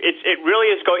really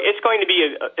is going. It's going to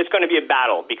be a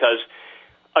battle because,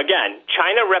 again,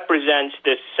 China represents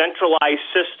this centralized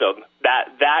system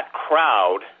that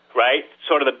crowd, right?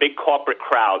 Sort of the big corporate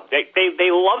crowd. They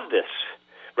love this,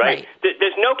 right?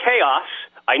 There's no chaos.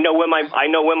 I know where my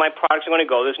products are going to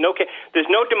go. There's no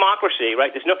democracy,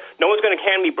 right? No one's going to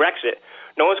hand me Brexit.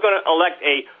 No one's going to elect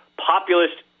a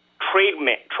populist trade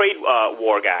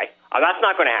war guy. That's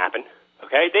not going to happen.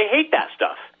 Okay, they hate that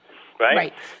stuff,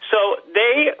 right? So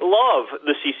they love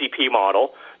the CCP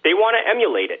model. They want to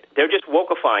emulate it. They're just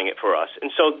wokeifying it for us.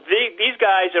 And so these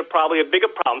guys are probably a bigger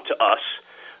problem to us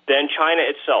than China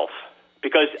itself,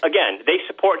 because again, they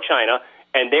support China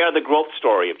and they are the growth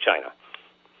story of China.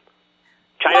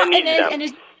 China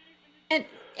needs them.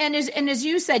 And as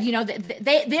you said,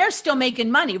 they're still making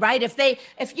money, right? If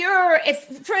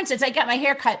for instance, I got my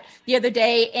hair cut the other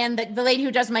day, and the lady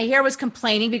who does my hair was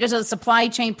complaining because of the supply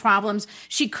chain problems.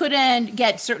 She couldn't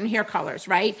get certain hair colors,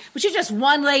 right? Which is just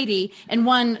one lady in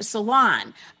one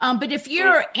salon. But if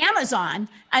you're Amazon,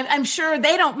 I'm sure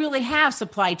they don't really have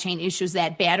supply chain issues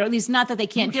that bad, or at least not that they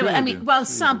can't do it. I mean, well,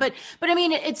 some, but I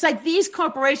mean, it's like these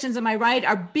corporations, am I right,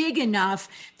 are big enough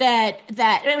that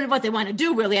what they want to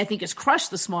do really, I think, is crush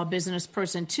the small business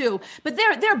person too. But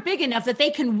they're big enough that they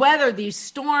can weather these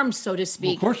storms, so to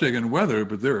speak. Well, of course they can weather it,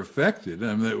 but they're affected.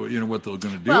 I mean, what they're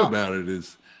going to do about it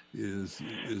is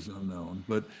unknown.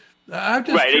 But I'm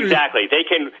just curious. Exactly. They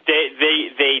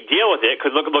deal with it.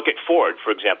 Because look at Ford,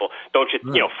 for example. Don't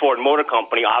you? Ford Motor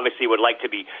Company obviously would like to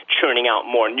be churning out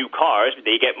more new cars.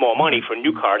 They get more money for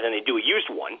new cars than they do a used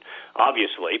one,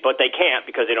 obviously. But they can't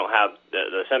because they don't have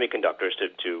the semiconductors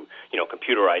to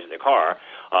computerize their car.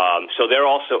 So they're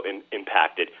also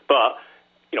impacted. But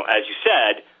as you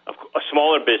said, a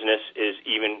smaller business is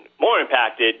even more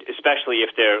impacted, especially if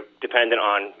they're dependent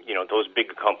on those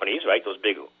big companies, right? Those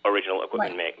big original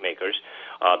equipment makers,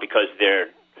 because they're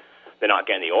not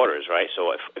getting the orders, right?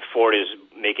 So if Ford is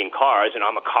making cars and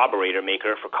I'm a carburetor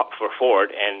maker for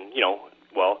Ford, and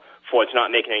Well, Ford's not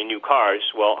making any new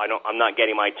cars. Well, I'm not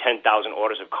getting my 10,000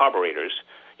 orders of carburetors,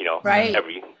 right.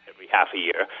 every half a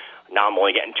year. Now I'm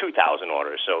only getting 2,000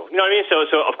 orders. So, you know what I mean?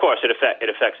 So of course it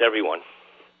affects everyone.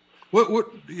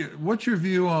 What's your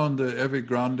view on the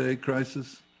Evergrande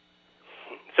crisis?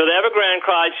 So the Evergrande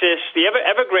crisis,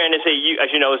 Evergrande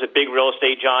as you know, is a big real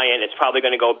estate giant. It's probably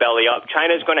going to go belly up.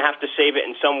 China's going to have to save it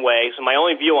in some way. So my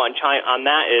only view on China on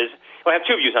that is, I have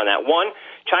two views on that. One,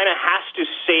 China has to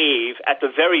save at the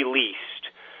very least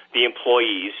the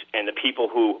employees and the people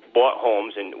who bought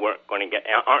homes and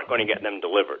aren't going to get them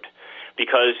delivered,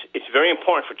 because it's very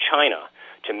important for China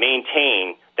to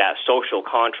maintain that social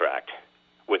contract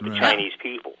with the Chinese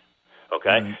people.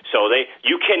 Okay, so China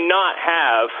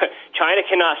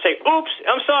cannot say, "Oops,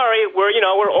 I'm sorry,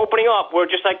 we're opening up. We're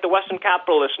just like the Western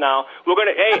capitalists now. We're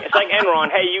gonna, it's like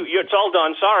Enron. Hey, it's all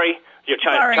done. Sorry."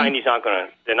 Chinese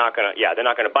they're not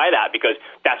gonna buy that, because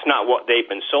that's not what they've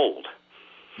been sold.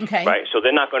 Okay. Right. So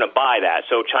they're not going to buy that.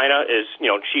 So China is,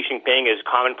 Xi Jinping is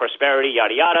common prosperity,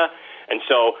 yada yada. And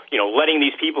so, letting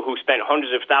these people who spent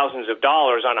hundreds of thousands of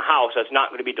dollars on a house that's not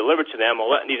going to be delivered to them, or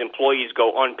letting these employees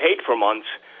go unpaid for months,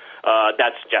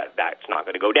 that's not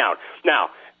going to go down. Now,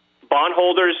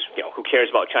 bondholders, who cares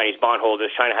about Chinese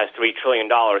bondholders? China has $3 trillion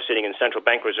sitting in central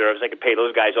bank reserves. They could pay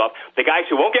those guys off. The guys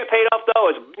who won't get paid off, though,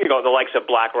 is, the likes of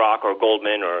BlackRock or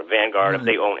Goldman or Vanguard, if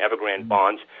they own Evergrande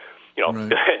bonds. The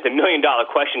 $1 million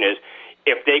question is,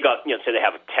 if they got, say they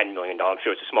have $10 million, I'm sure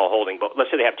it's a small holding, but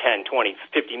let's say they have $10, $20,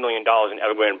 $50 million in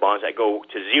Evergrande bonds that go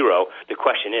to zero. The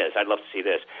question is, I'd love to see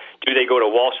this: do they go to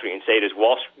Wall Street and say,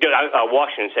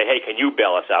 Washington and say, hey, can you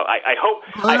bail us out? I hope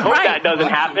that doesn't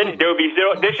happen. There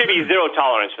should be zero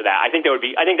tolerance for that. I think that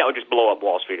would just blow up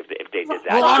Wall Street if they did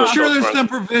that. Well, I'm sure there's some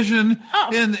provision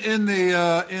in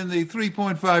the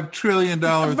 $3.5 trillion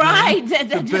right thing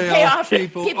to pay off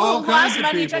people all kinds of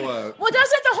money. people out. Well,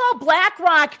 doesn't the whole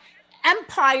BlackRock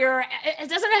empire,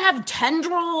 doesn't it have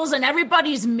tendrils and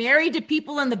everybody's married to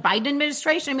people in the Biden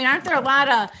administration? I mean, aren't there a lot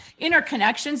of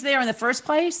interconnections there in the first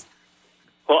place?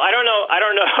 Well, I don't know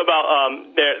about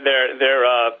their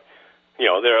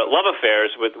love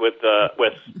affairs with the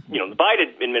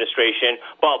Biden administration,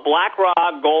 but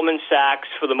BlackRock, Goldman Sachs,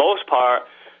 for the most part,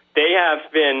 they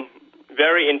have been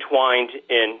very entwined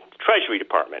in the Treasury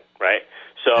Department, right?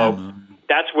 So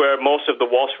that's where most of the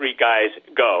Wall Street guys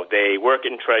go. They work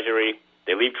in Treasury.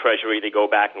 They leave Treasury. They go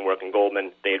back and work in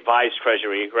Goldman. They advise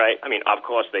Treasury, right? I mean, of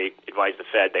course, they advise the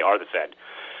Fed. They are the Fed.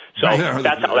 So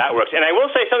that's how that works. And I will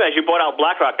say something, as you brought out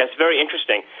BlackRock, that's very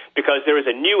interesting, because there is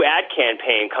a new ad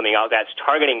campaign coming out that's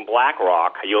targeting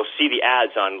BlackRock. You'll see the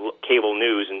ads on cable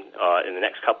news in the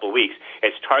next couple of weeks.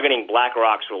 It's targeting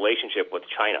BlackRock's relationship with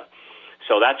China.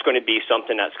 So that's going to be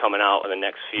something that's coming out in the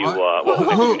next few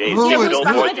days.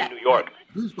 New York.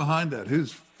 Who's behind that?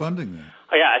 Who's funding that?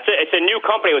 Oh, yeah, it's a new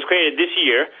company. It was created this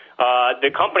year. The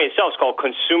company itself is called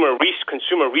Consumer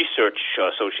Research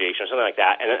Association or something like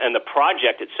that, and the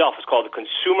project itself is called the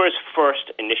Consumers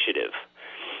First Initiative.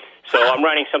 So I'm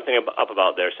writing something up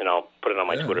about this, and I'll put it on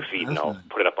my Twitter feed, and I'll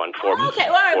put it up on Forbes. Okay,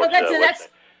 all right. Well, that's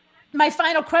my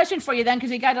final question for you then,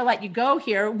 because we got to let you go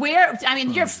here.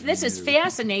 This is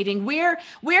fascinating. Where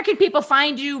can people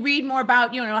find you, read more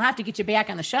about you? And I'll have to get you back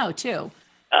on the show too.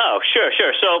 Oh, sure.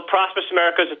 So Prosperous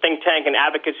America is a think tank and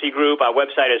advocacy group. Our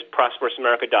website is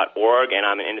prosperousAmerica.org, and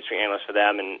I'm an industry analyst for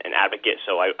them and advocate,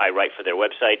 so I write for their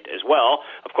website as well,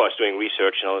 of course, doing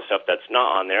research and all the stuff that's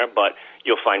not on there, but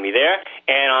you'll find me there.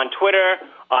 And on Twitter,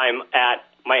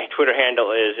 my Twitter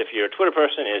handle is, if you're a Twitter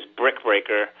person, is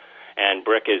Brickbreaker, and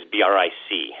Brick is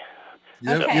BRIC.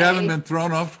 You haven't been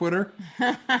thrown off Twitter?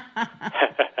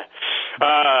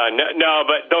 No,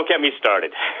 but don't get me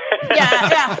started.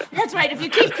 yeah, that's right. If you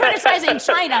keep criticizing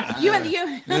China, you.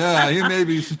 Yeah,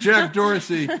 maybe Jack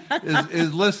Dorsey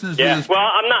is listening to this. Well,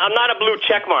 I'm not a blue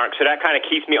check mark, so that kind of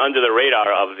keeps me under the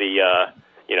radar of the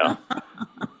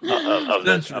of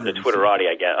the Twitterati,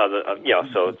 I guess.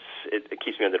 So it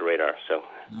keeps me under the radar. So.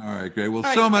 All right, great. Well,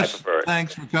 so much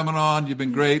thanks for coming on. You've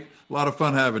been great. A lot of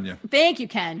fun having you. Thank you,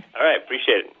 Ken. All right,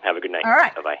 appreciate it. Have a good night. All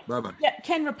right. Bye-bye. Bye-bye. Yeah,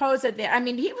 Ken Raposa there. I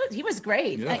mean, he was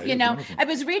great. Yeah, I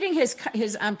was reading his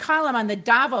column on the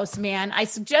Davos man. I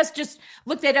suggest just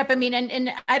look that up. I mean,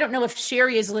 and I don't know if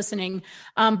Sherry is listening,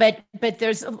 but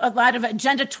there's a lot of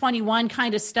Agenda 21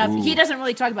 kind of stuff. Ooh. He doesn't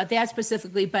really talk about that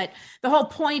specifically, but the whole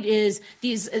point is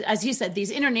these, as he said,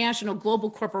 these international global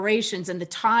corporations and the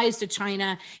ties to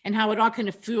China and how it all kind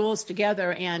of fuels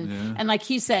together. And like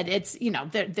he said, it's,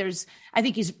 there's, I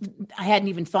hadn't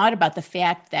even thought about the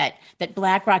fact that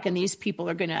BlackRock and these people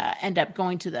are going to end up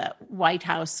going to the White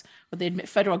House or the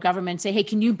federal government and say, hey,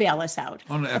 can you bail us out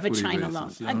on an of a equity China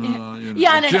basis, loan?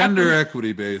 on a gender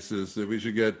equity basis, that we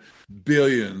should get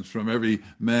billions from every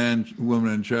man,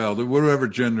 woman, and child, or whatever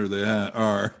gender they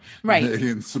are. Right. They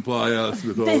can supply us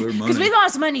with all their money. Because we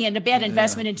lost money in a bad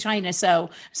investment in China. So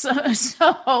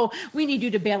we need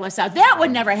you to bail us out. That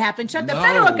would never happen, Chuck. The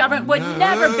federal government would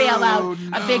never bail out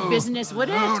a big business, would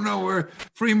it? No, we're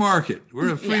free market.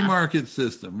 We're a free market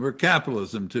system. We're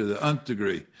capitalism to the nth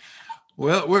degree.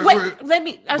 Well,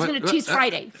 I was going to tease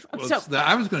Friday.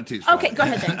 I was going to tease Friday. Okay, go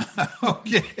ahead then.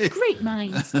 Okay. Great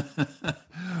minds.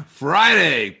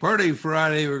 Friday, Party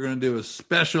Friday, we're going to do a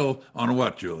special on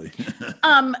what, Julie?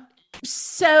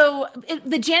 So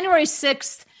the January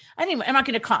 6th, I'm not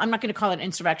going to call it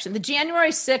insurrection. The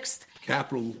January 6th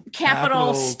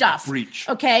Capitol stuff. Breach.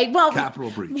 Okay. Well, Capitol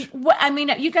breach. I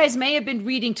mean, you guys may have been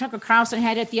reading. Tucker Carlson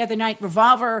had it the other night.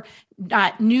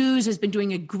 Revolver.news has been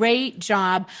doing a great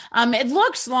job. It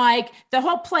looks like the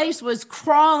whole place was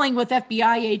crawling with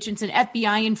FBI agents and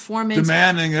FBI informants.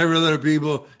 Demanding every other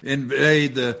people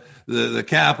invade the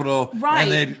Capitol. Right.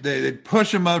 And they'd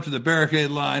push them up to the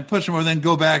barricade line, push them over, then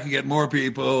go back and get more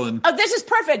people. And this is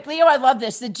perfect. Leo, I love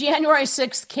this. The January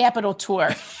 6th Capitol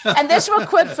tour. And this real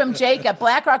quick from Jacob.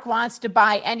 BlackRock wants to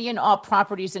buy any and all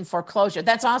properties in foreclosure.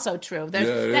 That's also true.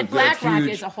 BlackRock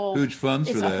is a whole huge funds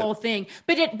for that. Whole thing.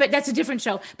 But that's a different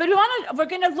show. But we're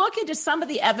going to look into some of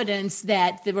the evidence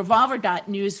that the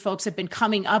Revolver.news folks have been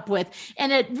coming up with.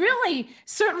 And it really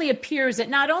certainly appears that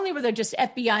not only were there just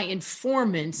FBI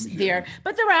informants there,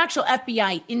 but there were actual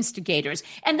FBI instigators.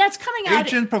 And that's coming out.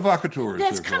 Agent provocateurs.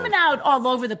 That's coming out all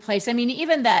over the place. I mean,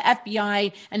 even the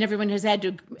FBI and everyone has had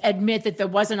to admit that there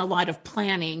wasn't a lot of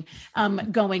planning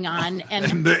going on.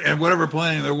 And whatever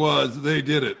planning there was, they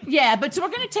did it. Yeah, but so we're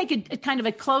going to take a kind of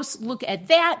a close look at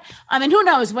that. And who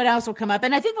knows what else will come up.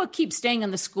 And I think we'll keep staying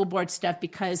on the school board stuff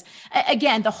because,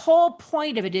 again, the whole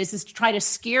point of it is to try to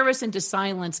scare us into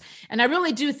silence. And I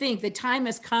really do think the time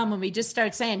has come when we just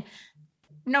start saying,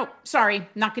 no, sorry,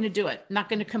 not going to do it. Not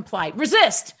going to comply.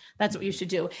 Resist. That's what you should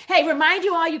do. Hey, remind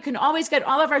you all, you can always get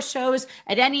all of our shows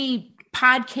at any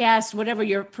podcast, whatever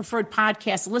your preferred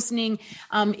podcast listening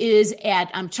is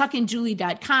at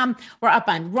chuckandjulie.com. We're up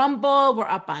on Rumble. We're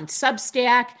up on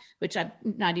Substack, which I'm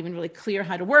not even really clear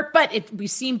how to work, but we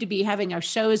seem to be having our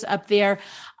shows up there.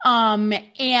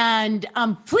 And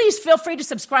please feel free to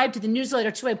subscribe to the newsletter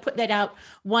too. I put that out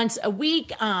once a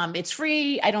week. It's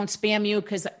free. I don't spam you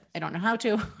because I don't know how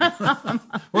to.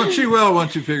 Well, she will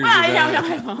once you figure it out. No,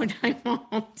 I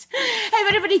won't. Hey,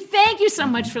 everybody, thank you so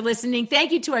much for listening.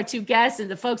 Thank you to our two guests and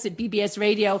the folks at BBS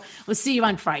Radio. We'll see you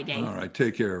on Friday. All right.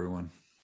 Take care, everyone.